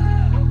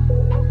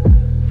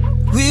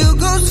 We'll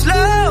go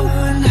slow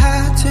and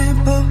high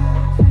tempo.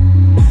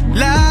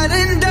 Light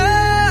and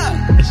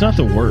dark. It's not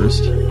the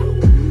worst.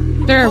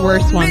 There are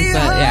worse ones,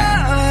 but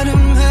yeah.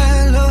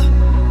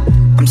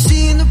 I'm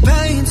seeing the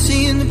pain,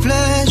 seeing the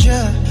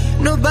pleasure.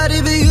 Nobody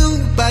but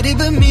you, body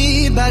but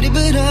me, body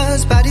but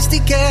us, bodies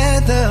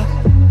together.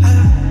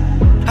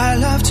 I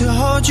love to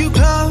hold you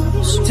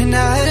close,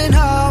 tonight and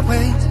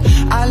always.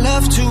 I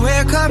love to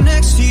wake up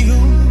next to you.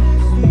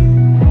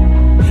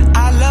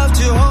 I love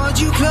to hold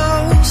you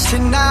close,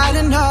 tonight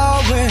and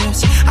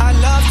always. I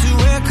love to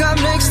wake up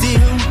next to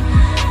you.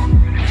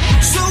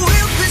 So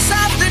we'll piss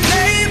off the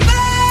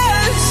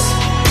neighbors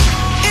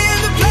in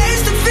the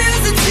place that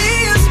feels the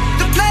tears,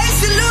 the place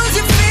you lose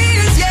your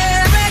fears,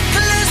 yeah,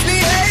 reckless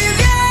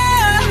behavior.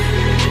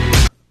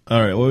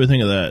 All right, what do we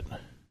think of that?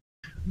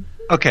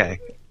 Okay.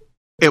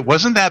 It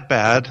wasn't that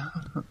bad,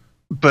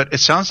 but it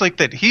sounds like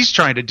that he's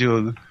trying to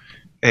do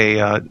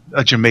a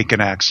Jamaican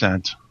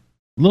accent.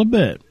 A little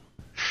bit.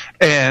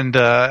 And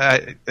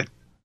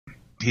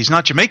he's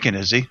not Jamaican,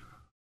 is he?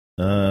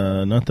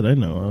 Not that I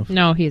know of.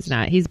 No, he's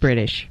not. He's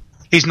British.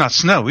 He's not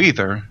Snow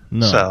either.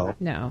 No. So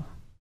No.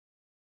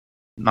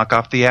 knock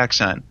off the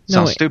accent. No,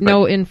 Sounds stupid.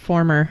 no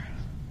informer.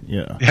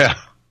 Yeah. Yeah.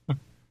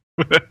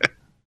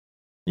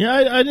 Yeah,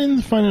 I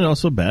didn't find it all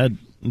so bad.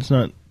 It's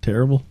not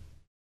terrible.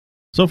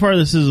 So far,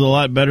 this is a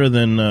lot better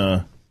than...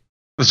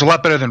 It's a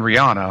lot better than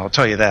Rihanna, I'll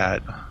tell you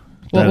that.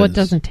 Well, That what is-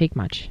 doesn't take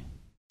much?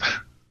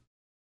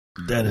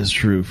 That is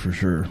true, for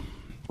sure.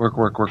 Work,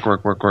 work, work,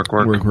 work, work, work,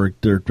 work. Work,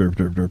 work, dirt, dirt,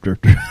 dirt, dirt,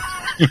 dirt, dirt.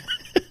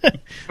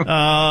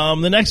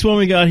 The next one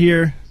we got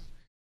here,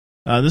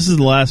 this is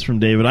the last from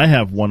David. I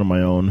have one of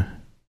my own.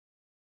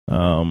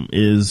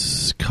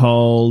 Is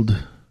called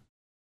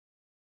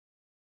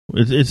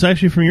It's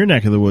actually from your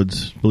neck of the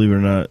woods, believe it or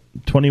not.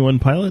 21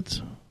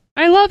 Pilots.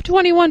 I love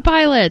 21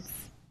 Pilots.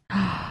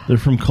 They're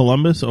from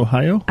Columbus,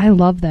 Ohio. I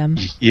love them.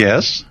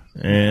 Yes.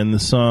 And the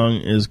song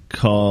is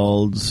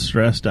called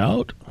 "Stressed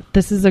Out."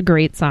 This is a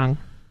great song.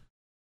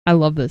 I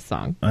love this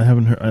song. I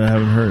haven't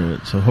heard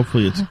it, so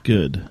hopefully it's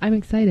good. I'm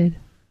excited.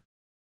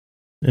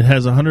 It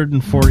has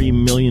 140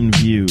 million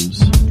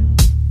views.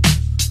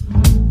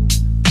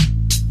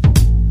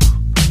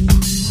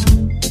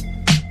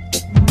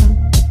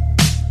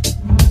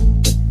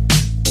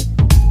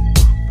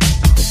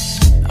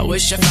 I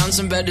wish I found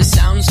some better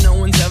sounds no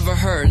one's ever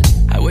heard.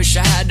 I wish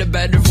I had a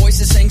better voice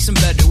that sang some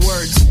better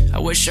words. I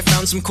wish I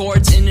found some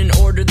chords in an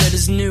order that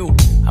is new.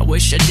 I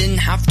wish I didn't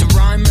have to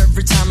rhyme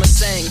every time I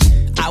sang.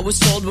 I was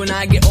told when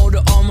I get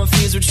older all my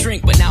fears would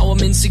shrink, but now I'm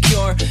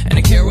insecure and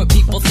I care what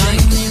people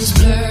think. My name's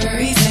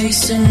Blurry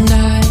Face and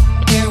I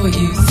care what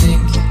you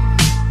think.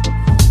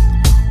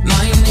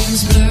 My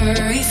name's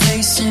Blurry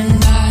Face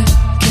and I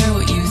care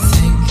what you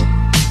think.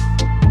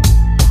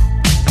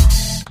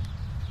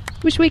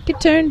 Wish we could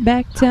turn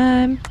back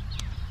time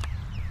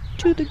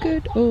to the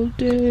good old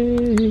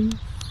days.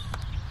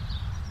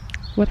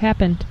 What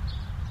happened?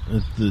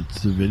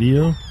 It's the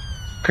video.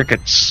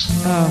 Crickets.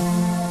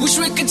 Oh. Wish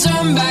we could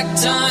turn back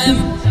time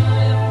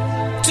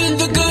to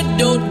the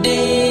good old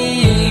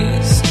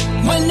days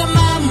when the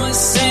mama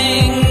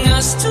sang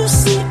us to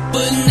sleep,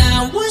 but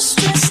now we're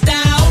stressed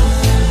out.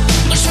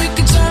 Wish we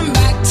could turn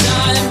back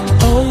time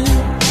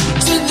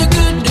to the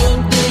good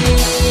old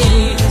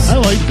days. I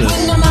like this.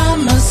 When the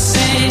mama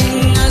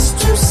sang us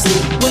to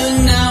sleep,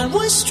 but now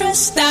we're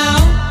stressed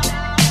out.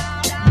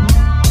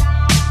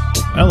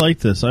 I like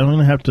this. I'm going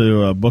to have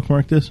to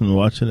bookmark this and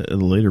watch it at a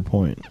later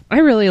point. I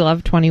really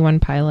love 21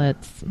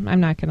 Pilots.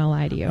 I'm not going to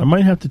lie to you. I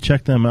might have to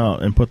check them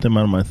out and put them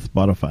on my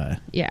Spotify.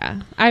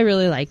 Yeah, I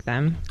really like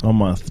them. On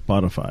my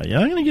Spotify. Yeah,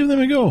 I'm going to give them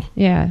a go.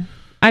 Yeah.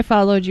 I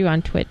followed you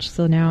on Twitch,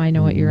 so now I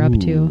know what you're up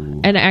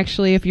to. And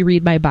actually, if you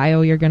read my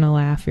bio, you're going to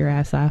laugh your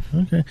ass off.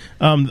 Okay.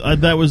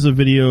 That was the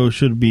video,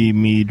 should be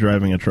me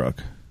driving a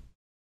truck.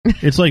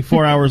 It's like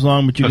 4 hours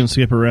long, but you can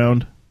skip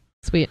around.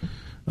 Sweet.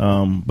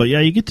 But yeah,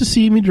 you get to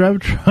see me drive a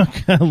truck.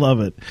 I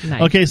love it.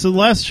 Nice. Okay, so the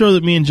last show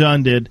that me and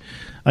John did,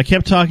 I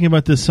kept talking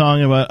about this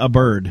song about a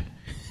bird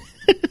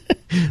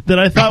that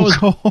I thought was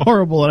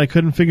horrible, and I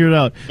couldn't figure it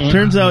out.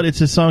 Turns out it's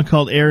a song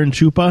called Air and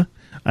Chupa.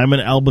 I'm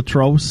an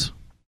albatross,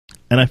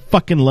 and I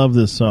fucking love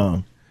this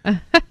song. And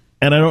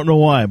I don't know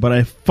why, but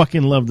I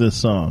fucking love this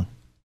song.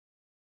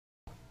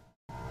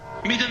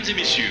 Mesdames et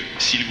messieurs,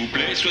 s'il vous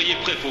plaît, soyez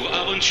prêts pour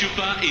Aaron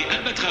Chupa et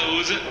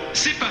Albatraoz.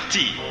 C'est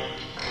parti!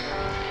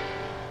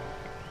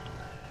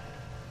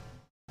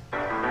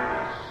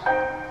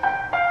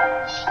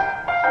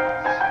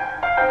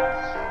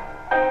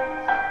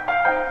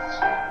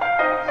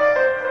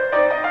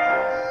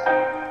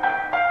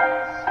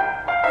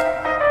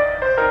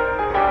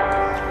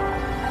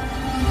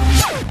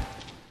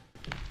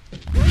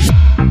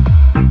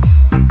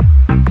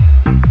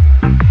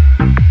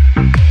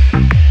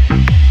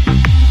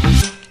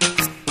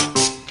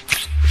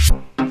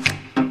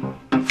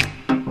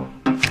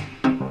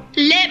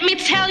 Let me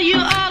tell you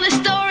all a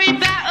story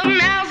about a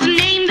mouse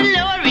named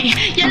Lori.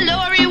 Yeah,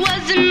 Lori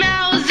was a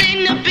mouse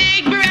in a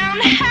big brown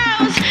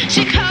house.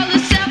 She called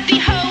herself the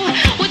hoe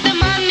with the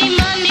money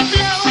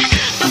flow.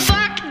 But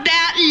fuck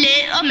that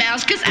little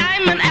mouse, 'cause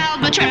I'm an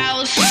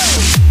albatross.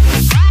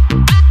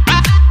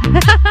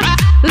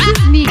 This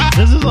is neat.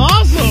 This is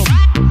awesome.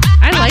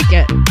 I like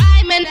it.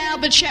 I'm an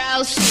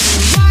albatross.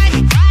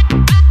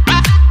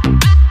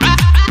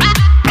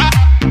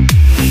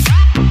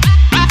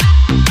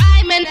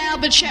 I'm an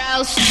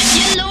albatross.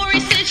 Yeah, Lori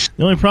said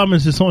The only problem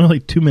is it's only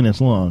like 2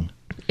 minutes long.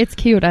 It's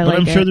cute. I But like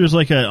I'm it. sure there's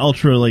like an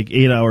ultra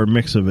 8-hour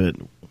mix of it.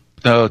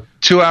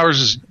 2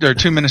 hours or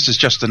 2 minutes is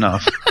just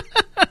enough.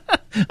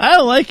 I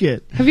like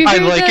it. Have you I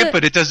heard like the, it,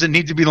 but it doesn't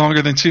need to be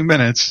longer than 2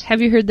 minutes.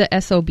 Have you heard the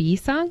SOB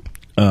song?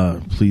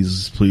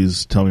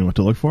 Please tell me what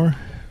to look for.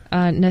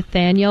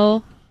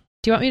 Nathaniel.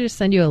 Do you want me to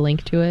send you a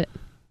link to it?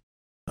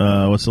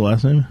 What's the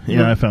last name?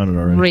 Yeah, I found it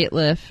already.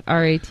 Rateliff.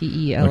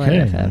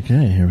 Rateliff.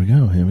 Okay, here we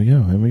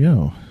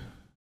go.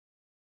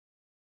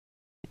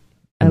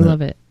 I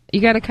love it.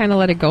 You got to kind of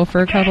let it go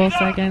for a couple of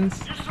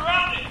seconds. You're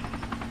surrounded!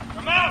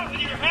 Come out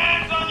with your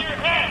hands on your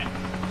head!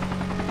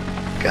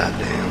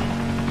 Goddamn.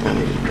 I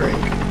need a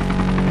drink.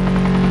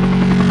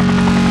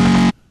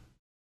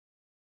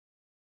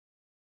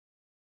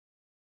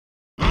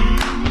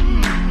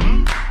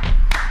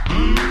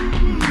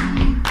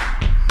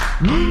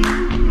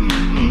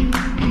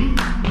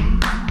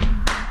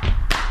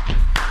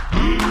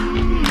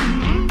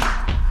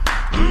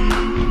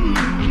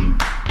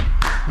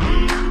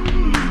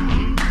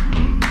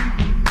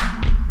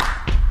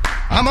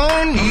 I'm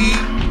gonna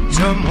need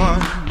someone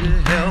to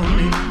help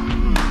me.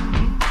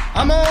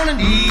 I'm gonna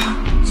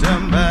need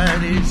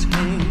somebody's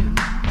hand.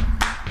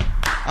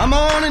 I'm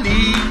gonna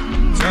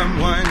need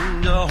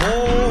someone to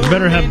hold We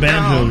better have me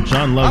banjo. down.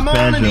 John loves I'm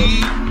gonna banjo.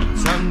 need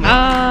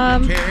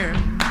someone to care.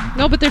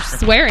 No, but they're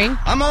swearing.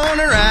 I'm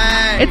gonna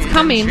ride It's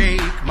coming. and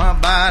shake my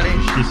body.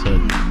 She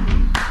said.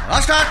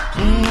 I'll start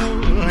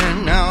pulling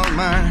pulling out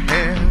my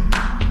hair.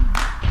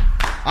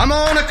 I'm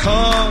gonna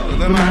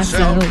cover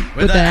myself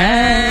with the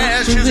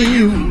ashes of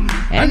you,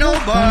 and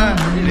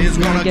nobody's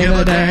gonna give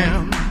a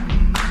damn.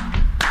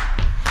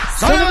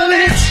 Son of a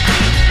bitch,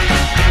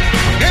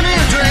 give me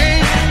a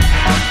drink.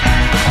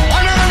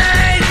 One more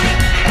night,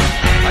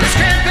 but it's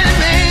can't fit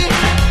me.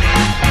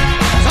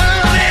 Son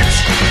of a bitch,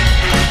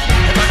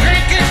 if I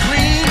drink it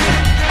clean,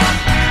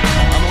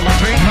 I'm gonna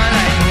drink my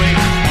life away.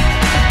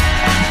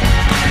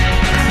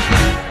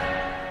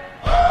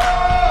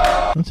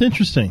 That's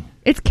interesting.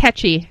 It's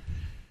catchy.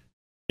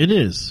 It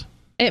is.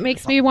 It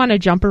makes me want to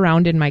jump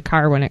around in my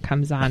car when it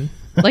comes on.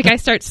 Like I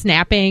start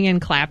snapping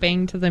and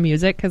clapping to the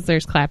music because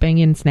there's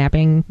clapping and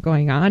snapping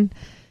going on.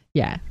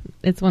 Yeah,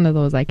 it's one of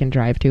those I can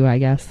drive to, I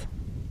guess.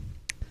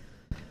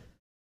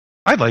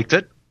 I liked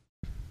it.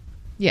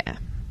 Yeah.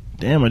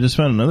 Damn, I just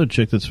found another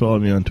chick that's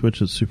following me on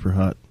Twitch that's super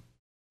hot.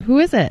 Who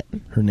is it?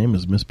 Her name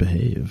is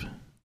Misbehave.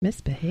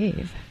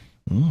 Misbehave.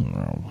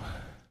 Oh.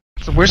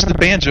 So where's the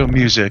banjo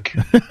music?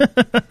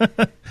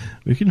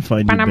 We can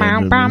find you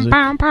banjo music.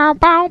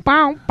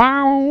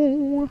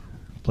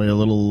 Play a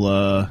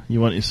little. You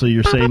want? So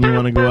you're saying you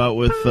want to go out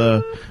with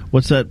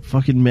what's that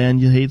fucking man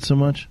you hate so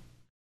much?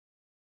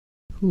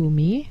 Who,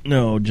 me?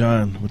 No,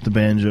 John with the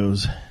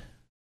banjos.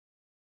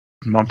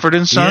 Mumford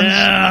and Sons.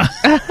 Yeah.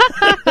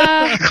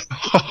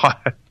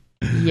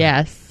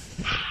 Yes.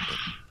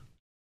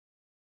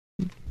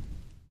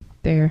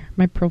 There,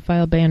 my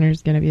profile banner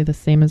is going to be the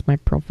same as my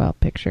profile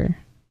picture.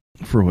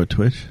 For what,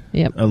 Twitch?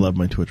 Yep. I love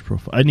my Twitch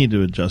profile. I need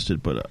to adjust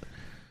it, but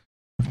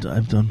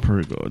I've done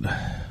pretty good.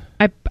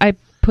 I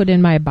put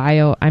in my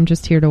bio, I'm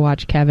just here to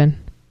watch Kevin.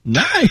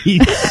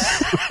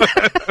 Nice!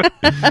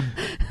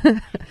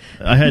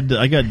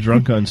 I got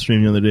drunk on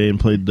stream the other day and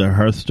played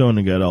Hearthstone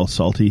and got all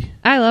salty.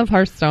 I love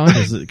Hearthstone.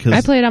 I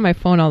play it on my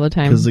phone all the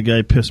time. Because the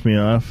guy pissed me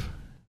off.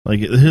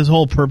 Like, his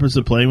whole purpose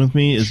of playing with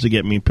me is to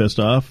get me pissed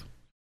off.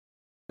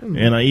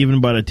 And I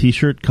even bought a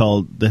T-shirt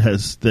that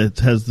has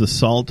the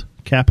salt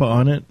kappa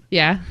on it.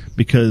 Yeah.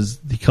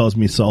 Because he calls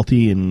me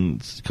salty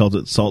and calls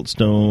it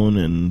Saltstone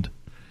and...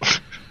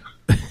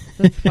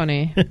 That's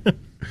funny.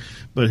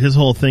 But his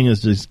whole thing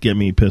is just get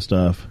me pissed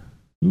off.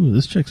 Ooh,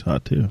 this chick's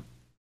hot too.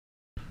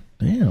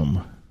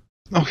 Damn.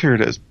 Oh, here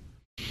it is.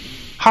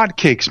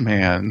 Hotcakes,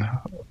 man.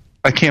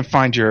 I can't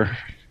find your...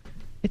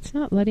 It's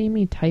not letting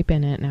me type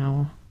in it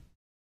now.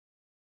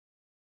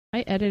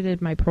 I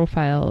edited my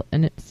profile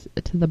and it's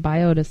to the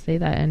bio to say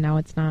that, and now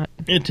it's not.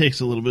 It takes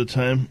a little bit of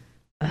time.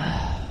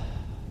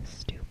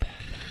 Stupid.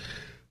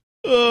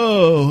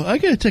 Oh, I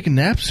gotta take a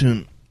nap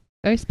soon.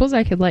 I suppose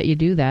I could let you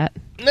do that.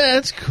 Nah,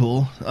 that's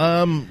cool.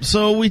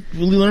 So we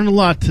learned a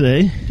lot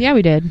today. Yeah,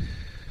 we did.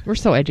 We're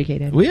so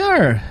educated. We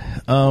are.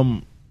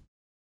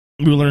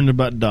 We learned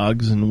about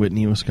dogs in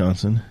Whitney,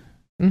 Wisconsin.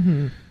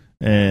 Mm-hmm.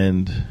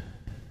 And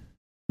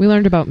we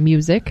learned about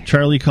music.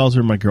 Charlie calls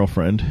her my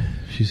girlfriend.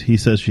 He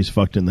says she's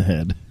fucked in the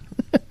head.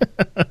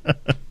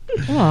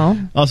 Well.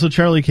 Also,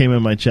 Charlie came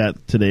in my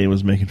chat today and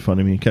was making fun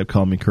of me. He kept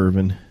calling me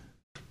Curvin.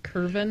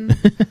 Curvin?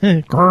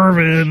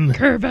 Curvin.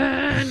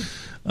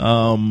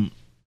 Curvin.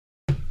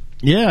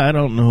 Yeah, I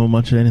don't know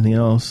much of anything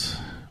else.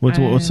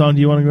 What song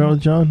do you want to go out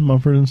with, John?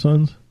 Mumford and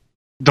Sons?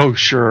 Oh,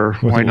 sure.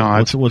 Why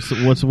not?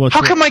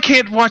 How come I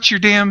can't watch your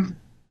damn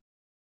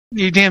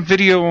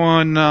video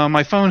on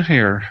my phone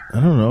here? I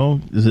don't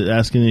know. Is it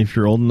asking if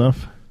you're old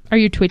enough? Are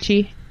you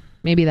twitchy?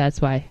 Maybe that's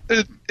why.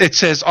 It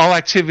says all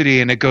activity,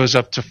 and it goes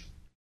up to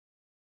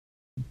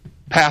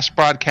past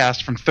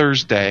broadcast from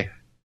Thursday.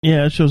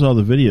 Yeah, it shows all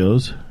the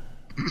videos.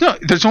 No,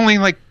 there's only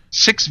like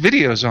 6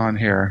 videos on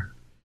here.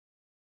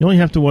 You only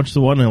have to watch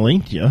the one I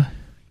linked you.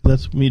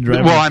 That's me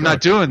driving. Well, I'm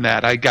not doing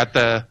that.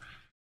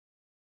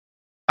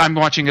 I'm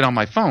watching it on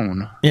my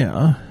phone.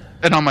 Yeah.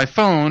 And on my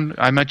phone,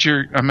 I'm at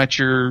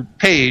your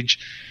page,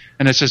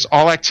 and it says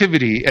all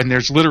activity, and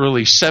there's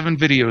literally 7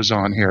 videos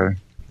on here.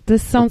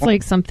 This sounds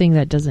like something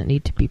that doesn't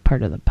need to be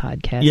part of the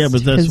podcast. Yeah,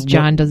 but that's because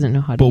John doesn't know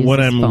how to use his phone.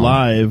 But when I'm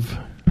live,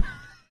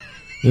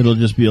 it'll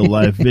just be a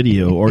live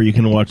video, or you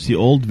can watch the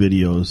old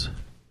videos.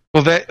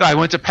 Well, I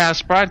went to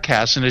past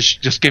broadcasts, and it's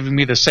just giving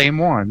me the same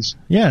ones.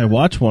 Yeah, I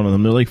watched one of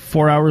them. They're like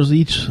 4 hours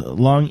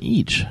long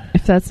each.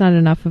 If that's not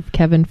enough of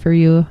Kevin for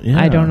you,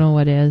 I don't know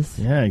what is.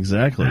 Yeah,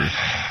 exactly.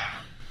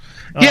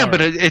 Yeah,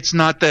 but it's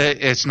not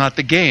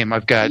the game.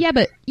 I've got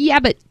yabba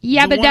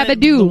dabba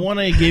doo. The one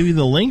I gave you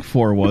the link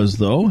for was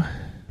though.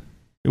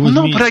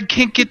 But I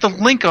can't get the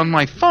link on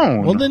my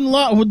phone. Well, then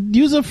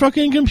use a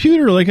fucking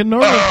computer like a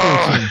normal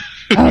person.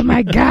 Oh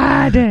my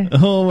god!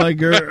 Oh my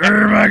god!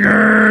 Oh my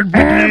god!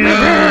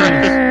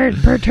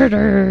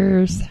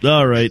 Perturters.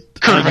 All right,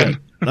 Curvin.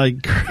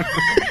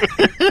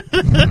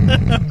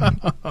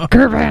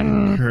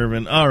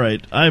 Curvin. All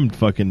right, I'm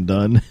fucking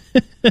done.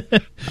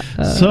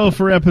 So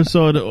for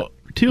episode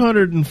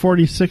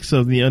 246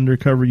 of the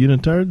Undercover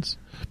Unitards,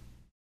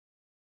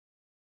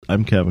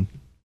 I'm Kevin.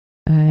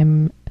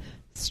 I'm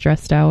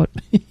stressed out.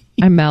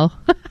 I'm Mel.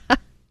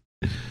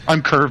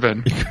 I'm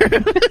Curvin.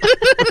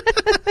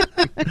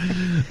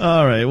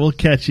 All right, we'll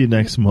catch you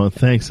next month.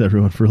 Thanks,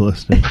 everyone, for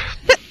listening.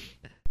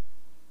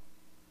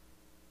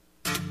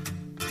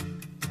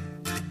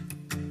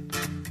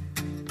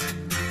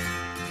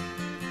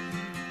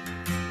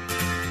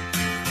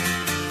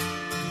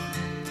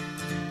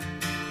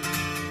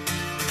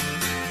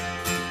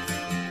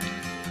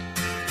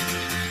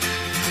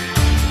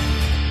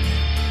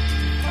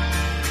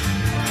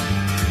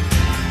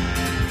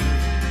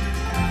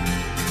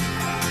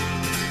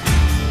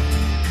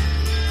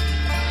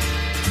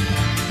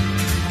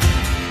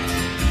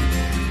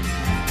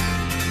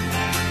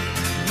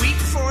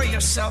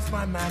 yourself,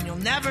 my man, you'll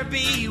never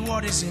be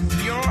what is in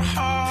your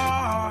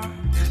heart.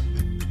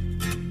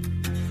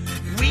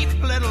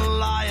 Weep, little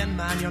lion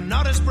man, you're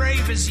not as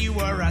brave as you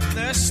were at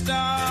the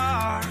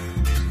start.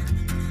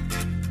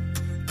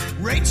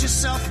 Rate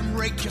yourself and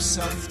rake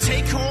yourself,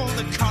 take all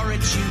the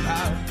courage you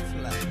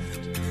have left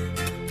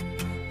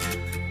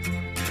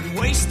and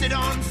waste it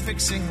on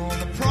fixing all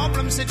the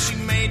problems that you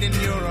made in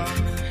your own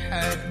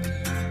head.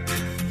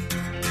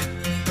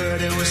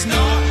 But it was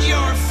not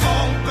your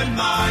fault but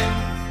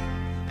mine,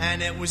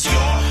 and it was your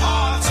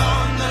heart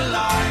on the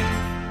line.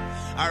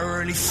 I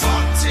really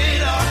fucked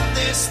it up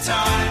this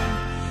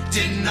time,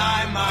 didn't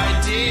I,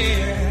 my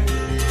dear?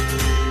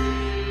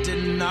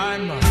 Didn't I,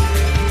 my dear?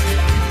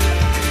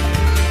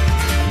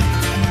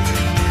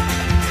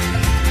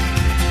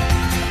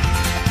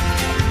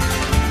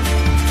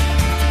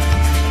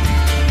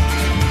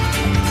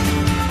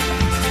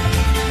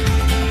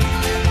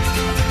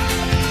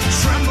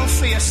 Tremble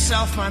for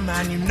yourself, my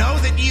man, you know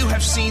that you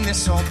have seen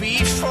this all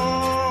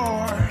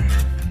before.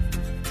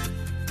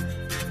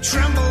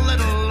 Tremble,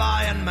 little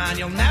lion man,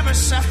 you'll never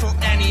settle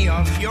any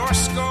of your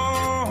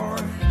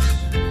scores.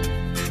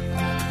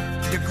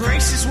 Your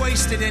grace is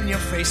wasted in your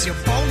face, your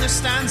boldness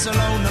stands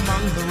alone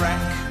among the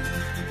wreck.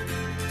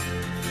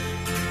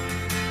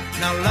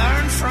 Now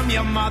learn from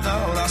your mother,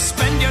 or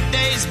spend your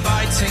days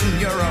biting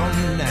your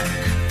own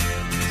neck.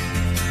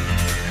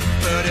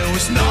 But it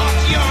was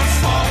not your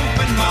fault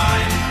but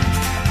mine,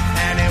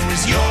 and it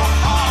was your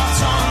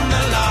heart on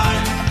the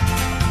line.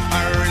 I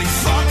really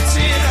fucked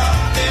it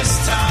up this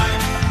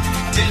time,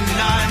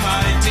 didn't I,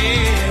 my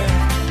dear?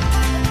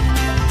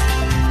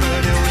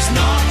 But it was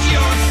not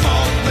your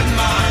fault but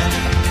mine,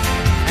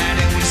 and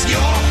it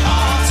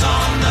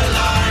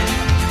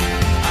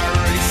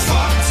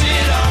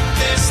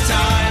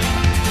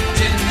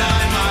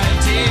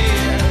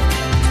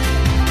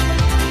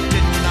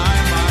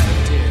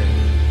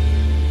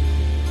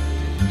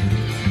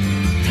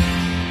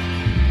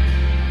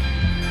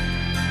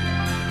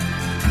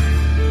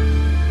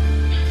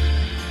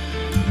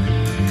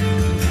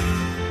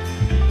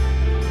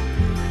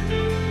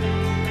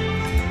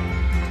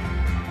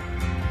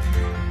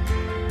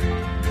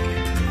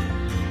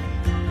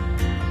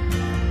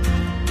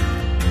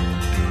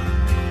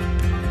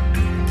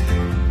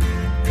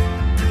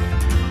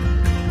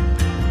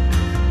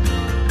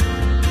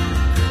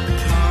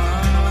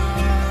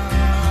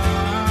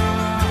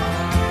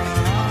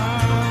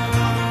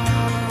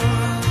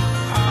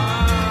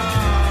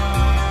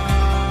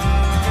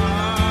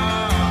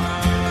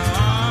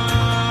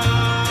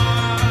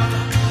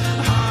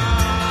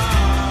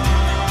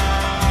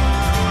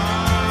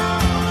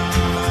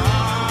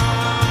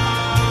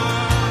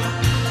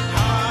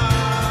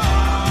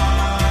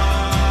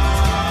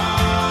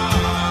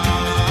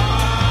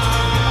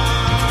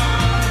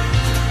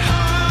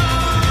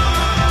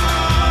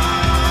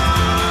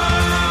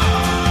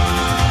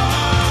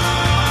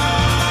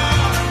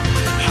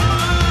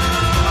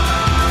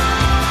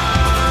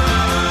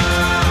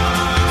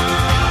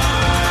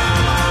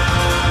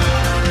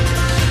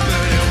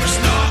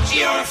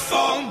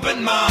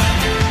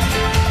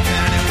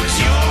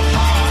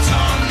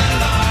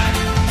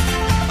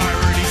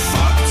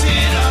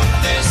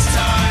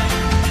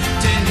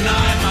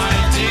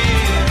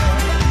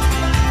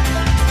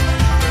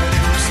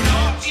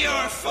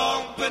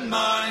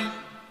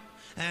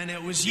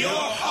was your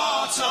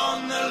heart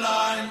on the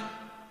line.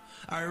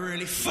 I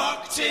really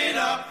fucked it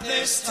up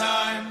this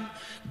time,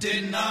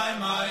 didn't I,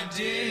 my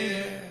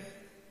dear?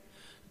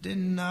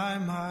 Didn't I,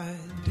 my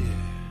dear?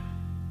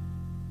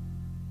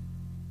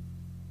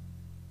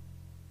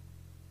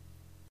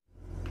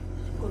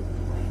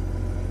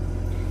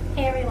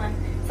 Hey everyone,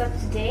 so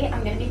today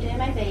I'm going to be doing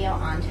my video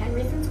on 10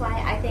 reasons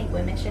why I think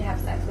women should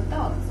have sex with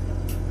dogs.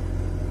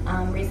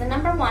 Reason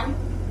number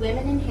 1,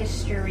 women in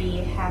history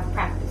have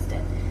practiced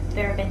it.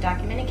 There have been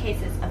documented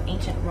cases of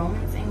ancient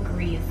Romans and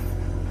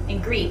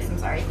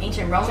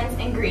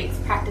Greeks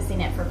practicing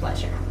it for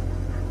pleasure.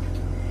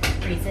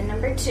 Reason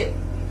number 2,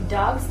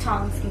 dogs'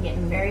 tongues can get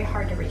in very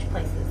hard to reach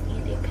places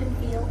and it can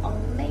feel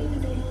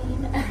amazing.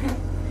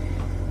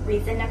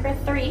 Reason number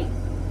 3,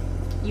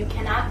 you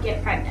cannot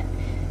get pregnant.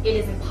 It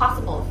is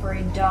impossible for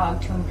a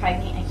dog to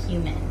impregnate a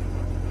human,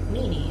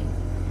 meaning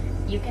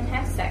you can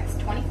have sex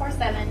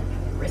 24/7,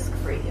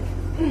 risk-free.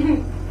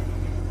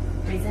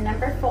 Reason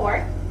number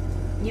 4,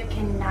 you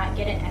cannot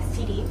get an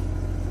STD,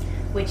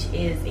 which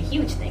is a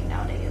huge thing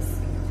nowadays.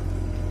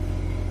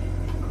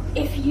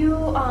 If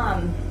you're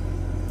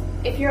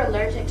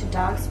allergic to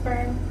dog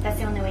sperm, that's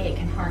the only way it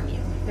can harm you.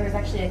 There was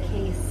actually a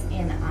case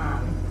in,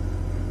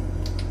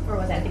 where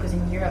was that? I think it was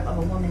in Europe, of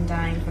a woman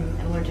dying from an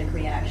allergic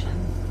reaction.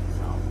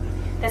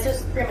 That's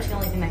just pretty much the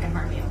only thing that can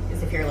harm you,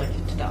 is if you're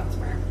allergic to dog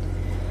sperm.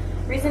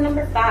 Reason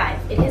number 5,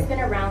 it has been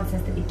around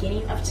since the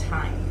beginning of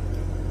time.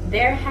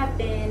 There have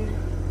been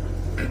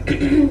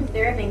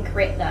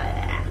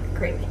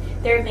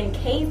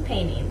cave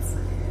paintings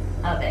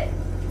of it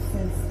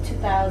since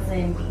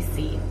 2000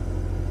 BC.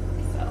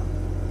 So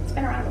it's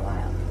been around a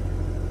while.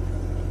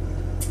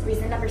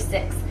 Reason number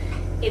 6,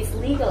 it's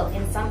legal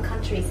in some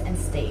countries and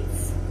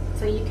states.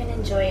 so you can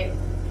enjoy it.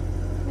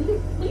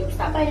 Will you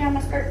stop biting on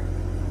my skirt?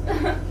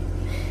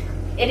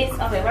 It is,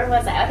 okay, where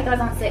was I? I think I was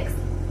on 6.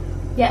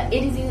 Yeah,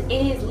 it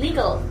is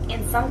legal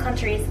in some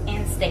countries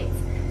and states.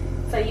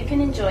 So you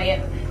can enjoy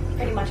it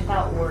pretty much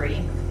without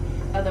worry,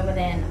 other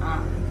than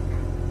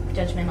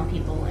judgmental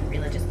people and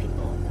religious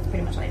people. That's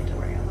pretty much all you have to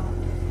worry about.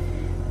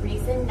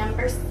 Reason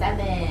number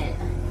 7.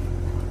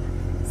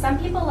 Some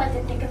people like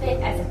to think of it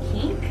as a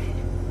kink.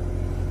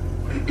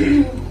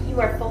 You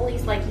are fully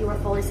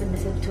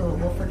submissive to a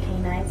wolf or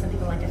canine. Some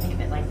people like to think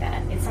of it like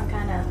that. It's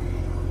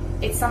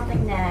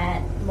something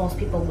that most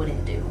people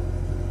wouldn't do.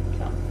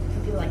 So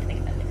some people like to think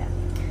of it like that.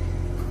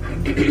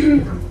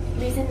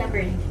 Reason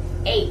number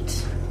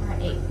 8.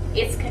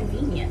 It's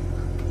convenient.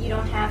 You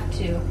don't have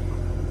to.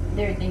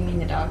 They mean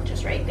the dog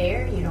just right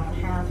there. You don't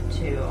have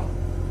to.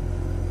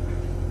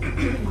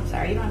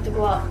 Sorry, you don't have to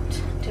go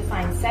out to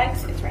find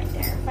sex. It's right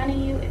there in front of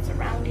you. It's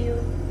around you.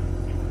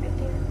 Right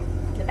there.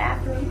 The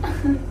bathroom.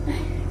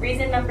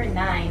 Reason number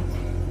 9.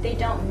 They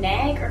don't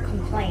nag or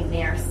complain.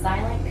 They are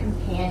silent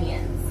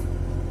companions.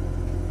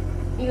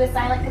 You a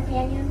silent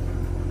companion?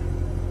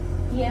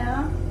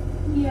 Yeah.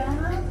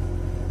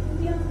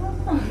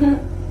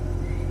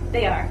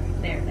 They are.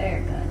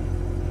 They're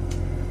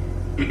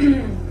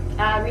good.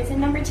 Reason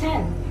number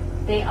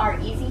 10. They are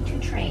easy to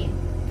train.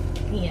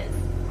 He is.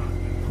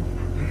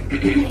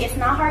 It's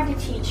not hard to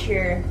teach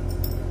your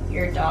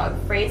dog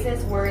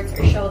phrases, words,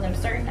 or show them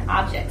certain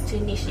objects to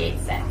initiate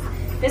sex.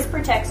 This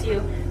protects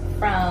you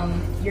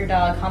from your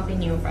dog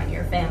humping you in front of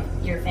your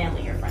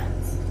family, your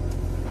friends.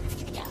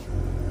 Yeah.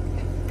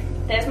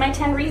 There's my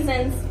 10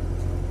 reasons.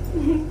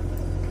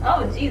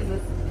 Oh,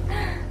 Jesus.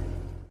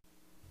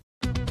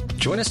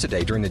 Join us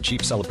today during the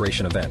Jeep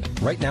Celebration event.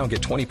 Right now, get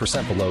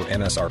 20% below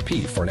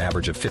MSRP for an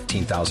average of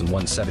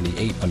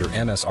 $15,178 under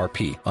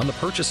MSRP on the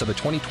purchase of a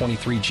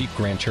 2023 Jeep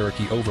Grand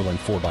Cherokee Overland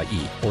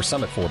 4xE or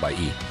Summit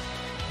 4xE.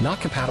 Not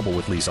compatible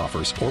with lease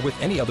offers or with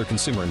any other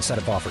consumer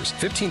incentive offers.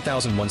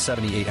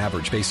 $15,178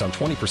 average based on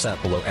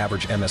 20% below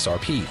average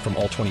MSRP from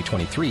all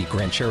 2023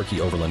 Grand Cherokee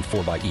Overland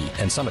 4xE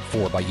and Summit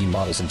 4xE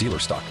models in dealer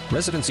stock.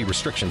 Residency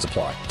restrictions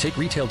apply. Take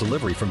retail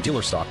delivery from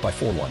dealer stock by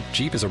 4/1.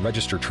 Jeep is a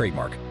registered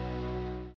trademark.